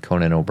 on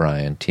Conan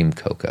O'Brien, Team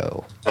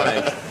Coco.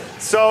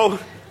 So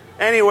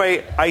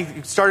anyway,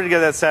 I started to get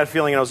that sad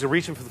feeling, and I was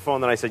reaching for the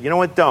phone, then I said, you know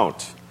what,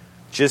 don't.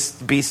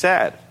 Just be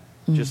sad.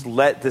 Just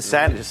let the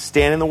sadness, just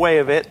stand in the way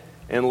of it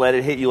and let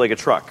it hit you like a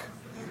truck.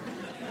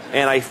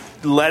 And I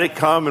let it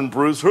come and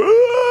bruise,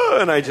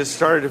 and I just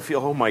started to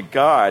feel, oh my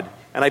God.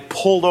 And I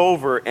pulled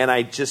over and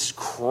I just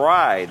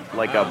cried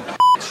like a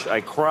bitch.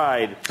 I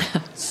cried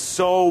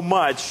so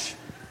much.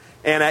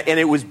 And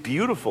it was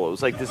beautiful. It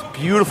was like this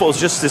beautiful, it's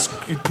just this,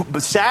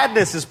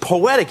 sadness is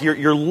poetic.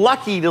 You're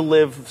lucky to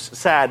live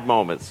sad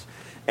moments.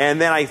 And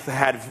then I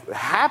had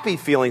happy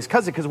feelings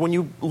because when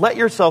you let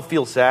yourself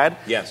feel sad,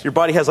 your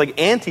body has like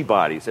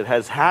antibodies. It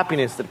has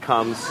happiness that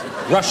comes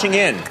rushing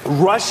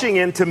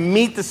in to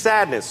meet the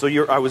sadness. So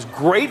I was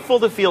grateful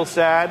to feel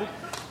sad,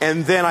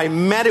 and then I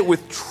met it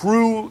with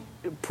true,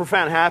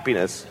 profound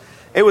happiness.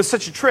 It was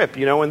such a trip,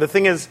 and the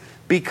thing is,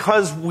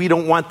 because we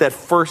don't want that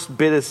first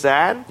bit of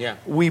sad,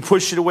 we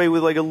push it away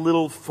with like a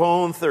little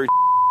phone for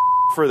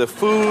the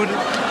food,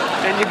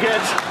 and you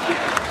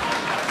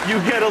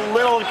get a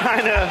little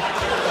kind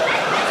of...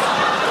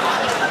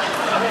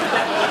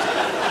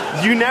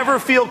 You never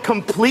feel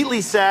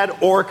completely sad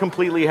or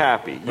completely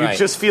happy. You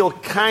just feel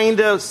kind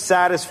of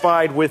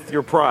satisfied with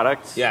your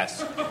product.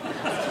 Yes.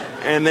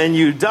 And then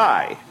you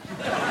die.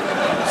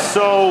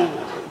 So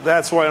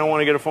that's why I don't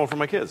want to get a phone for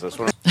my kids. That's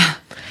what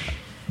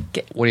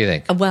What do you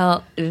think?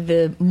 Well,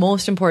 the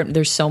most important,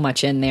 there's so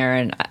much in there,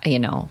 and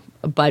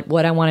but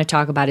what I want to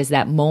talk about is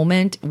that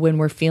moment when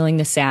we're feeling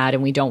the sad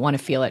and we don't want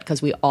to feel it,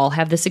 because we all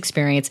have this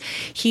experience.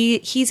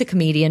 He's a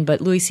comedian,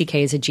 but Louis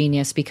C.K. is a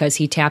genius because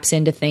he taps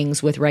into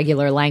things with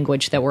regular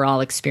language that we're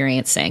all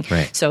experiencing.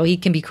 Right. So he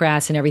can be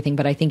crass and everything,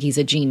 but I think he's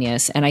a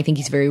genius, and I think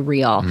he's very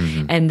real.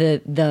 And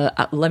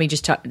let me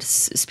just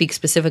speak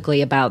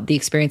specifically about the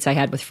experience I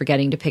had with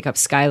forgetting to pick up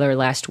Skylar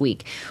last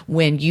week.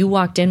 When you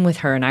walked in with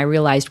her and I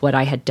realized what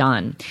I had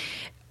done,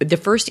 the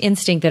first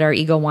instinct that our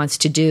ego wants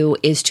to do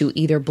is to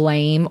either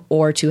blame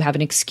or to have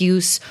an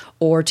excuse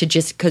or to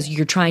just, because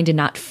you're trying to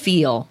not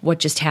feel what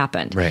just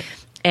happened. Right.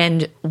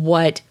 And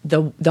what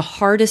the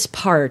hardest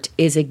part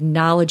is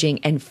acknowledging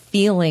and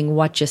feeling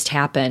what just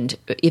happened,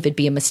 if it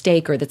be a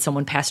mistake or that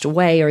someone passed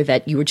away or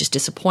that you were just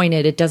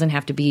disappointed. It doesn't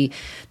have to be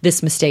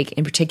this mistake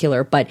in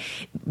particular, but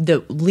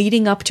the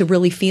leading up to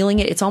really feeling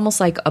it, it's almost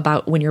like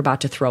about when you're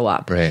about to throw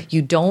up. Right.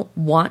 You don't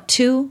want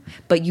to,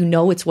 but you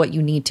know it's what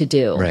you need to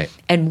do. Right.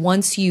 And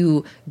once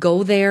you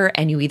go there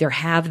and you either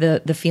have the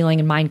feeling,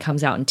 and mine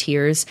comes out in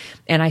tears,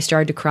 and I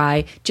started to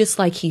cry, just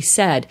like he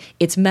said,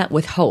 it's met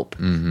with hope.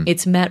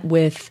 It's met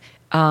with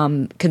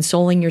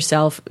consoling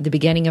yourself, the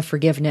beginning of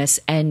forgiveness,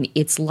 and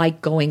it's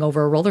like going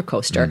over a roller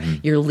coaster.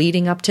 You're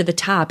leading up to the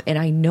top, and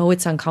I know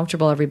it's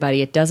uncomfortable,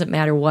 everybody. It doesn't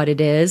matter what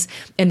it is.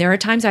 And there are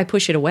times I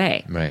push it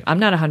away. Right. I'm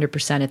not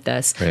 100% at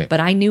this, right.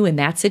 but I knew in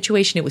that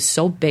situation it was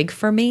so big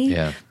for me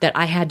that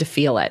I had to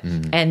feel it.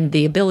 And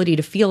the ability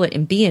to feel it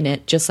and be in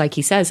it, just like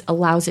he says,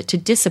 allows it to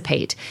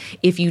dissipate.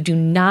 If you do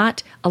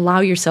not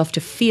allow yourself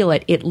to feel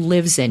it, it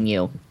lives in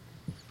you.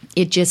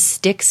 It just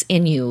sticks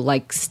in you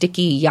like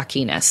sticky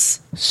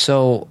yuckiness.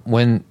 So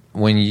when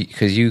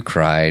because you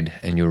cried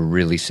and you were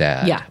really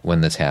sad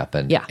when this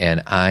happened. Yeah.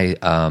 And I,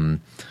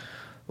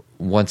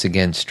 once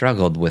again,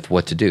 struggled with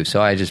what to do.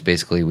 So I just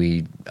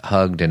we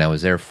hugged and I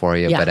was there for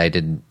you, but I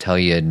didn't tell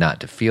you not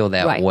to feel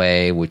that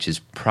way, which is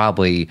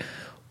probably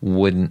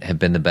wouldn't have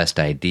been the best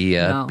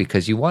idea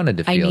because you wanted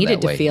to feel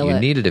that way. You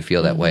needed to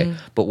feel that way.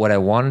 But what I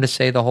wanted to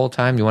say the whole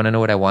time, you want to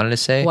know what I wanted to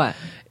say? What?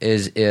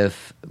 Is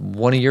if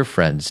one of your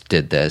friends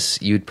did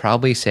this, you'd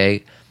probably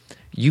say,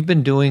 you've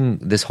been doing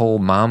this whole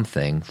mom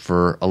thing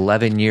for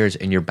 11 years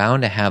and you're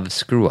bound to have a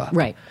screw up.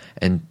 Right.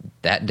 And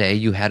that day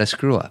you had a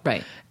screw up.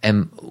 Right.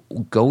 And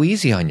go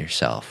easy on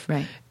yourself.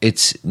 Right.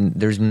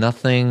 There's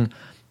nothing,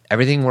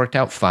 everything worked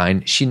out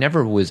fine. She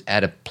never was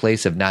at a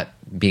place of not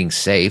being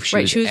safe. She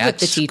was at with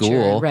the school.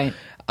 teacher. Right.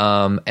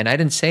 And I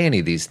didn't say any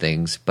of these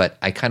things, but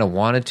I kind of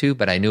wanted to,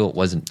 but I knew it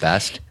wasn't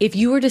best. If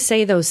you were to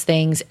say those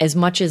things, as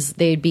much as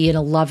they'd be in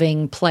a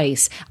loving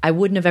place, I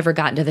wouldn't have ever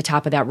gotten to the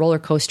top of that roller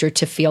coaster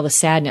to feel the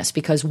sadness,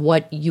 because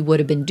what you would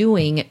have been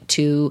doing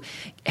to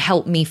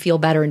help me feel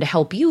better and to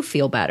help you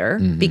feel better,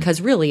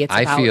 because really it's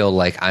I feel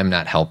like I'm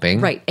not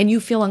helping. Right. And you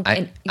feel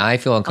I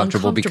feel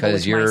uncomfortable because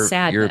with you're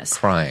sadness.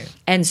 crying.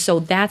 And so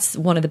that's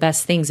one of the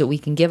best things that we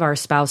can give our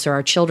spouse or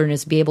our children,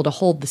 is be able to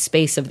hold the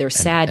space of their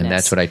sadness. And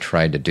that's what I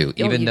tried to do,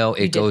 even though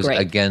it goes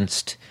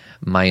against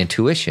my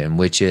intuition,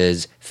 which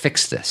is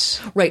fix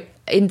this. Right.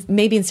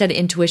 Maybe instead of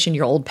intuition,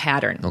 your old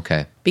pattern.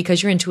 Okay.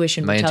 Because your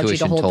intuition tells you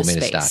to hold the space.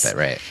 told me to stop it,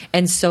 right.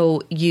 And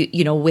so,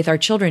 you know, with our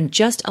children,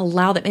 just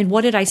allow them. And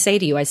what did I say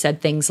to you? I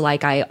said things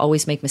like, I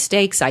always make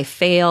mistakes, I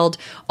failed,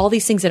 all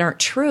these things that aren't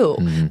true.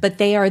 But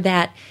they are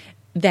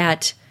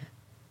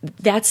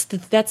that's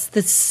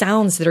the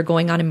sounds that are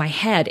going on in my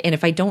head. And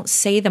if I don't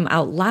say them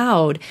out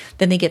loud,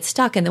 then they get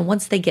stuck. And then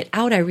once they get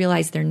out, I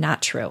realize they're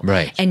not true.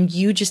 Right. And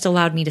you just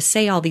allowed me to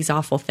say all these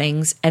awful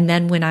things. And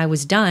then when I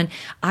was done,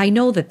 I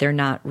know that they're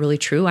not really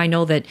true. I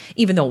know that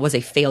even though it was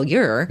a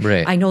failure,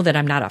 I know that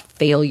I'm not a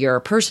failure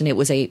person. It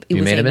was a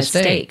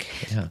mistake.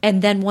 Yeah.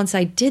 And then once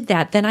I did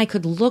that, then I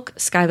could look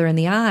Skylar in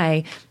the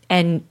eye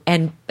and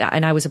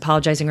I was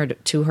apologizing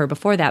to her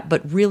before that,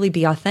 but really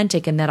be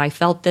authentic in that I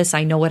felt this,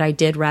 I know what I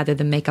did, rather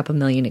than make up a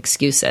million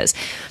excuses.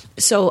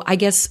 So I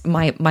guess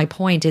my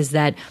point is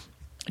that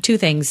two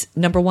things.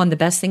 Number one, the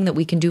best thing that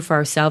we can do for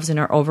ourselves and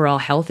our overall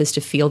health is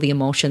to feel the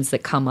emotions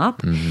that come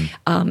up.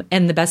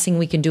 And the best thing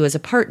we can do as a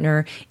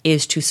partner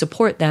is to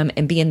support them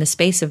and be in the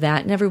space of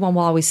that. And everyone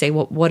will always say,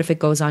 well, what if it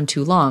goes on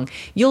too long?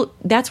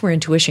 That's where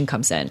intuition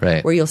comes in,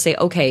 where you'll say,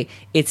 okay,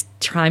 it's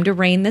time to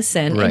rein this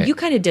in. And you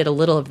kind of did a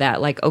little of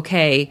that, like,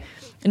 okay,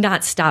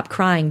 not stop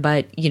crying,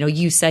 but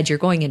you said you're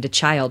going into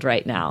child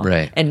right now.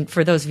 Right. And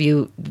for those of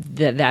you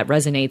that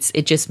resonates,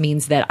 it just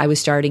means that I was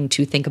starting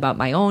to think about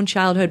my own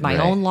childhood, my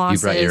own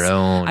losses. You brought your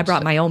own. I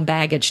brought my own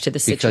baggage to the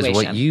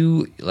situation.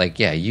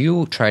 Because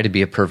you try to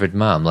be a perfect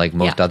mom, like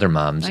most other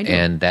moms,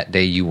 and that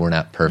day you were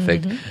not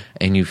perfect,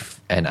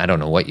 and I don't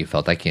know what you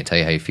felt. I can't tell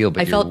you how you feel,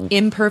 but I felt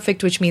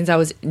imperfect, which means I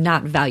was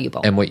not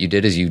valuable. And what you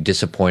did is you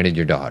disappointed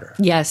your daughter.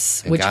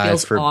 Yes, and which God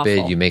feels forbid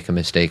awful. You make a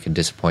mistake and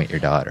disappoint your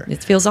daughter.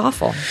 It feels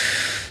awful.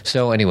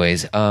 So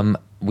anyways,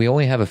 we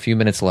only have a few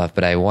minutes left,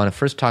 but I want to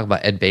first talk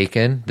about Ed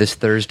Bacon this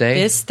Thursday.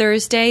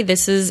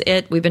 This is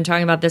it. We've been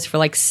talking about this for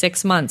like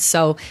 6 months.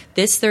 So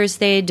this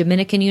Thursday,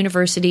 Dominican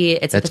University.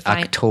 That's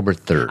October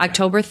 3rd.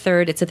 October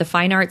 3rd. It's at the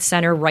Fine Arts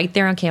Center right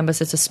there on campus.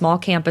 It's a small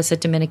campus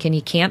at Dominican.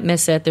 You can't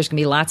miss it. There's going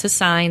to be lots of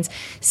signs.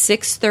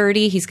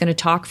 6:30, he's going to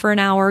talk for an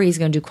hour. He's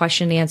going to do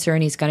question and answer,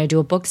 and he's going to do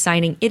a book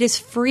signing. It is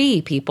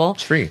free, people.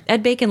 It's free.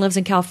 Ed Bacon lives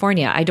in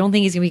California. I don't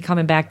think he's going to be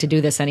coming back to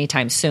do this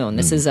anytime soon.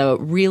 This is a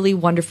really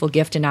wonderful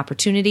gift and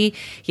opportunity.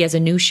 He has a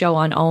new show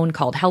on OWN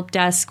called Help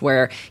Desk,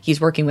 where he's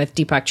working with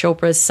Deepak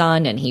Chopra's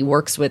son, and he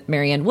works with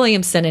Marianne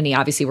Williamson, and he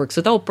obviously works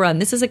with Oprah. And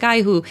this is a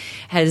guy who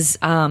has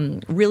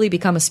really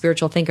become a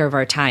spiritual thinker of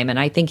our time, and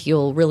I think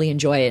you'll really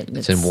enjoy it.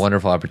 It's a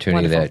wonderful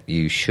opportunity that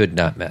you should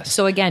not miss.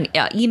 So again,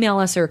 email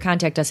us or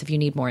contact us if you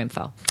need more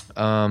info.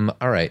 All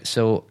right.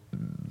 So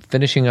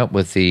finishing up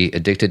with the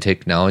addicted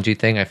technology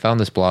thing, I found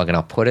this blog, and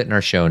I'll put it in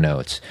our show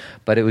notes.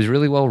 But it was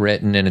really well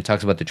written, and it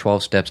talks about the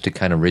 12 steps to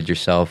kind of rid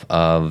yourself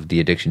of the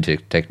addiction to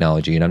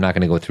technology. And I'm not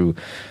going to go through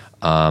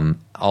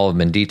all of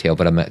them in detail,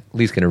 but I'm at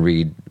least going to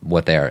read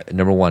what they are.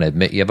 Number one,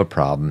 admit you have a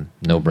problem.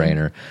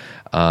 No-brainer.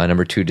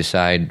 Number two,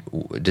 decide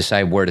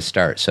where to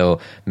start. So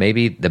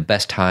maybe the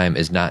best time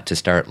is not to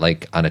start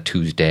like on a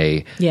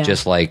Tuesday,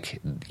 just like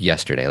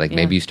yesterday. Like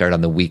maybe you start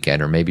on the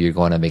weekend, or maybe you're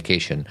going on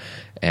vacation.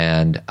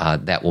 And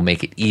that will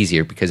make it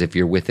easier, because if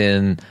you're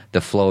within the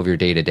flow of your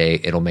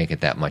day-to-day, it'll make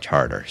it that much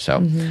harder.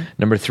 So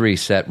number three,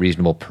 set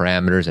reasonable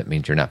parameters. That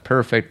means you're not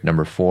perfect.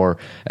 Number four,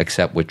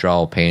 accept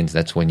withdrawal pains.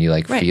 That's when you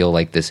feel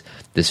like this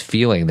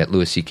feeling that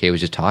Louis C.K.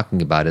 was just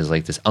talking about, is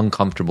like this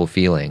uncomfortable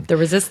feeling. The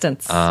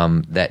resistance.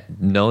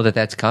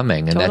 That's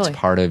coming, and that's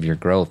part of your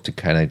growth to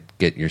kind of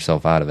get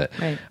yourself out of it.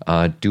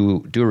 Right.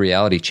 Do a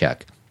reality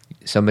check.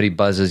 Somebody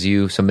buzzes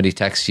you, somebody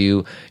texts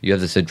you, you have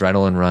this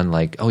adrenaline run,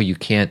 like, oh, you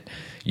can't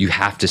you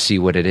have to see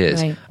what it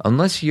is. Right.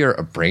 Unless you're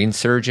a brain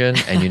surgeon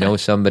and you know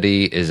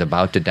somebody is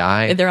about to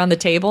die. They're on the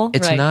table.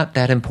 It's Right. not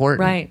that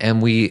important. Right.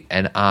 And we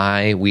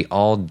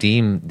all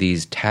deem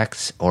these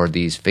texts or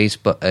these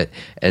Facebook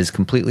as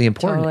completely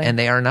important, Totally. and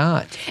they are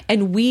not.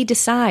 And we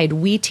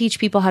teach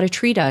people how to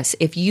treat us.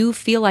 If you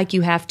feel like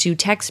you have to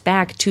text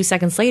back 2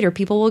 seconds later,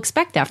 people will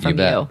expect that from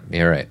you.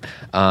 You're right.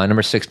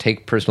 Number 6,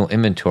 take personal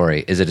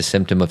inventory. Is it a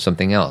symptom of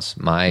something else?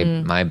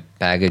 My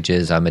baggage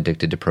is I'm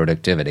addicted to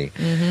productivity.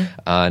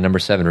 Number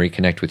 7,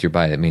 reconnect with your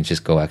body. That means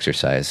just go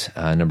exercise.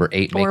 Number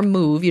 8, Or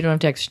move. You don't have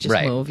to text, just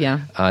Right. move. Yeah.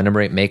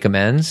 Number 8, make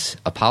amends.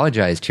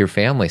 Apologize to your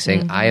family,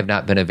 saying, I have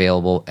not been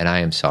available and I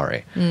am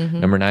sorry.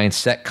 Number 9,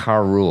 set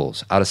car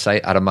rules. Out of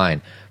sight, out of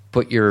mind.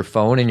 Put your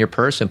phone in your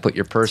purse and put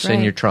your purse in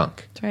right. your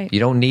trunk. That's right.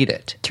 You don't need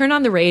it. Turn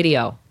on the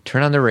radio.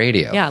 Turn on the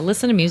radio. Yeah,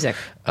 listen to music.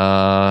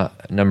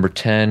 Number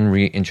 10,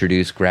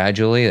 reintroduce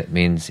gradually. That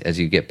means as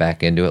you get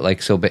back into it.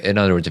 Like, so, in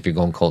other words, if you're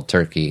going cold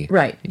turkey.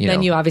 Right.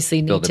 Then you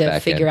obviously build need it to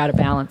back figure in. out a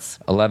balance.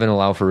 11,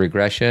 allow for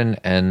regression.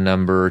 And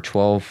number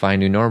 12,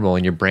 find new normal.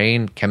 In your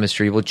brain,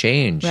 chemistry will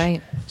change.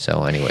 Right.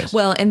 So, anyways.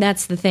 Well, and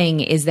that's the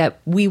thing is that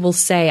we will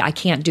say, I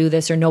can't do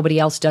this or nobody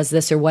else does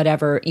this or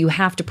whatever. You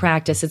have to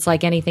practice. It's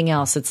like anything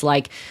else. It's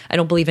like, I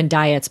don't believe in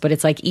diets, but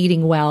it's like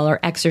eating well or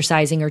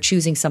exercising or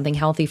choosing something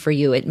healthy for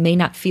you. It may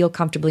not feel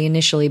comfortably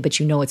initially, but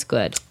you know it's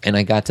good. And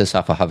I got this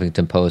off a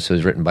Huffington Post. It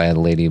was written by a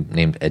lady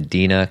named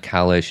Adina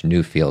Kalish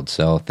Newfield.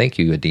 So thank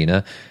you,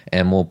 Adina.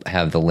 And we'll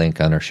have the link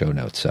on our show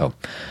notes. So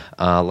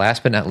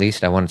last but not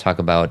least, I want to talk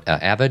about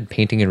Avid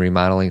Painting and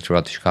Remodeling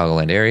throughout the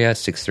Chicagoland area,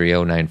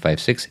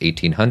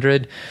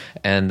 630-956-1800.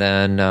 And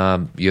then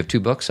you have 2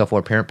 books,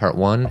 Self-Aware Parent Part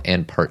 1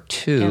 and Part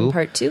 2. And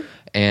Part 2.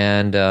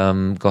 And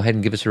go ahead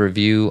and give us a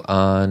review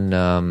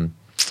on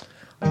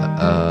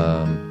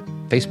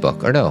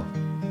Facebook. Or no,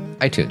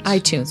 iTunes.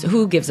 iTunes.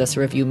 Who gives us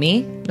a review?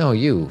 Me? No,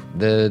 you.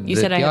 You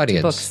said I have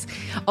audience. 2 books.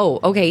 Oh,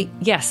 okay.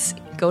 Yes.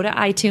 Go to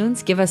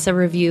iTunes. Give us a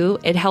review.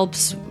 It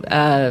helps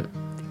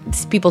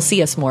people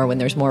see us more when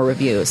there's more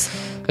reviews.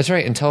 That's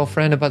right. And tell a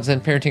friend about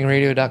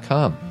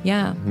ZenParentingRadio.com.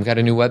 Yeah. We've got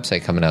a new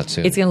website coming out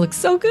soon. It's going to look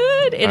so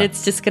good, and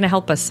it's just going to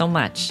help us so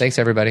much. Thanks,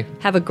 everybody.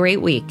 Have a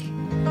great week.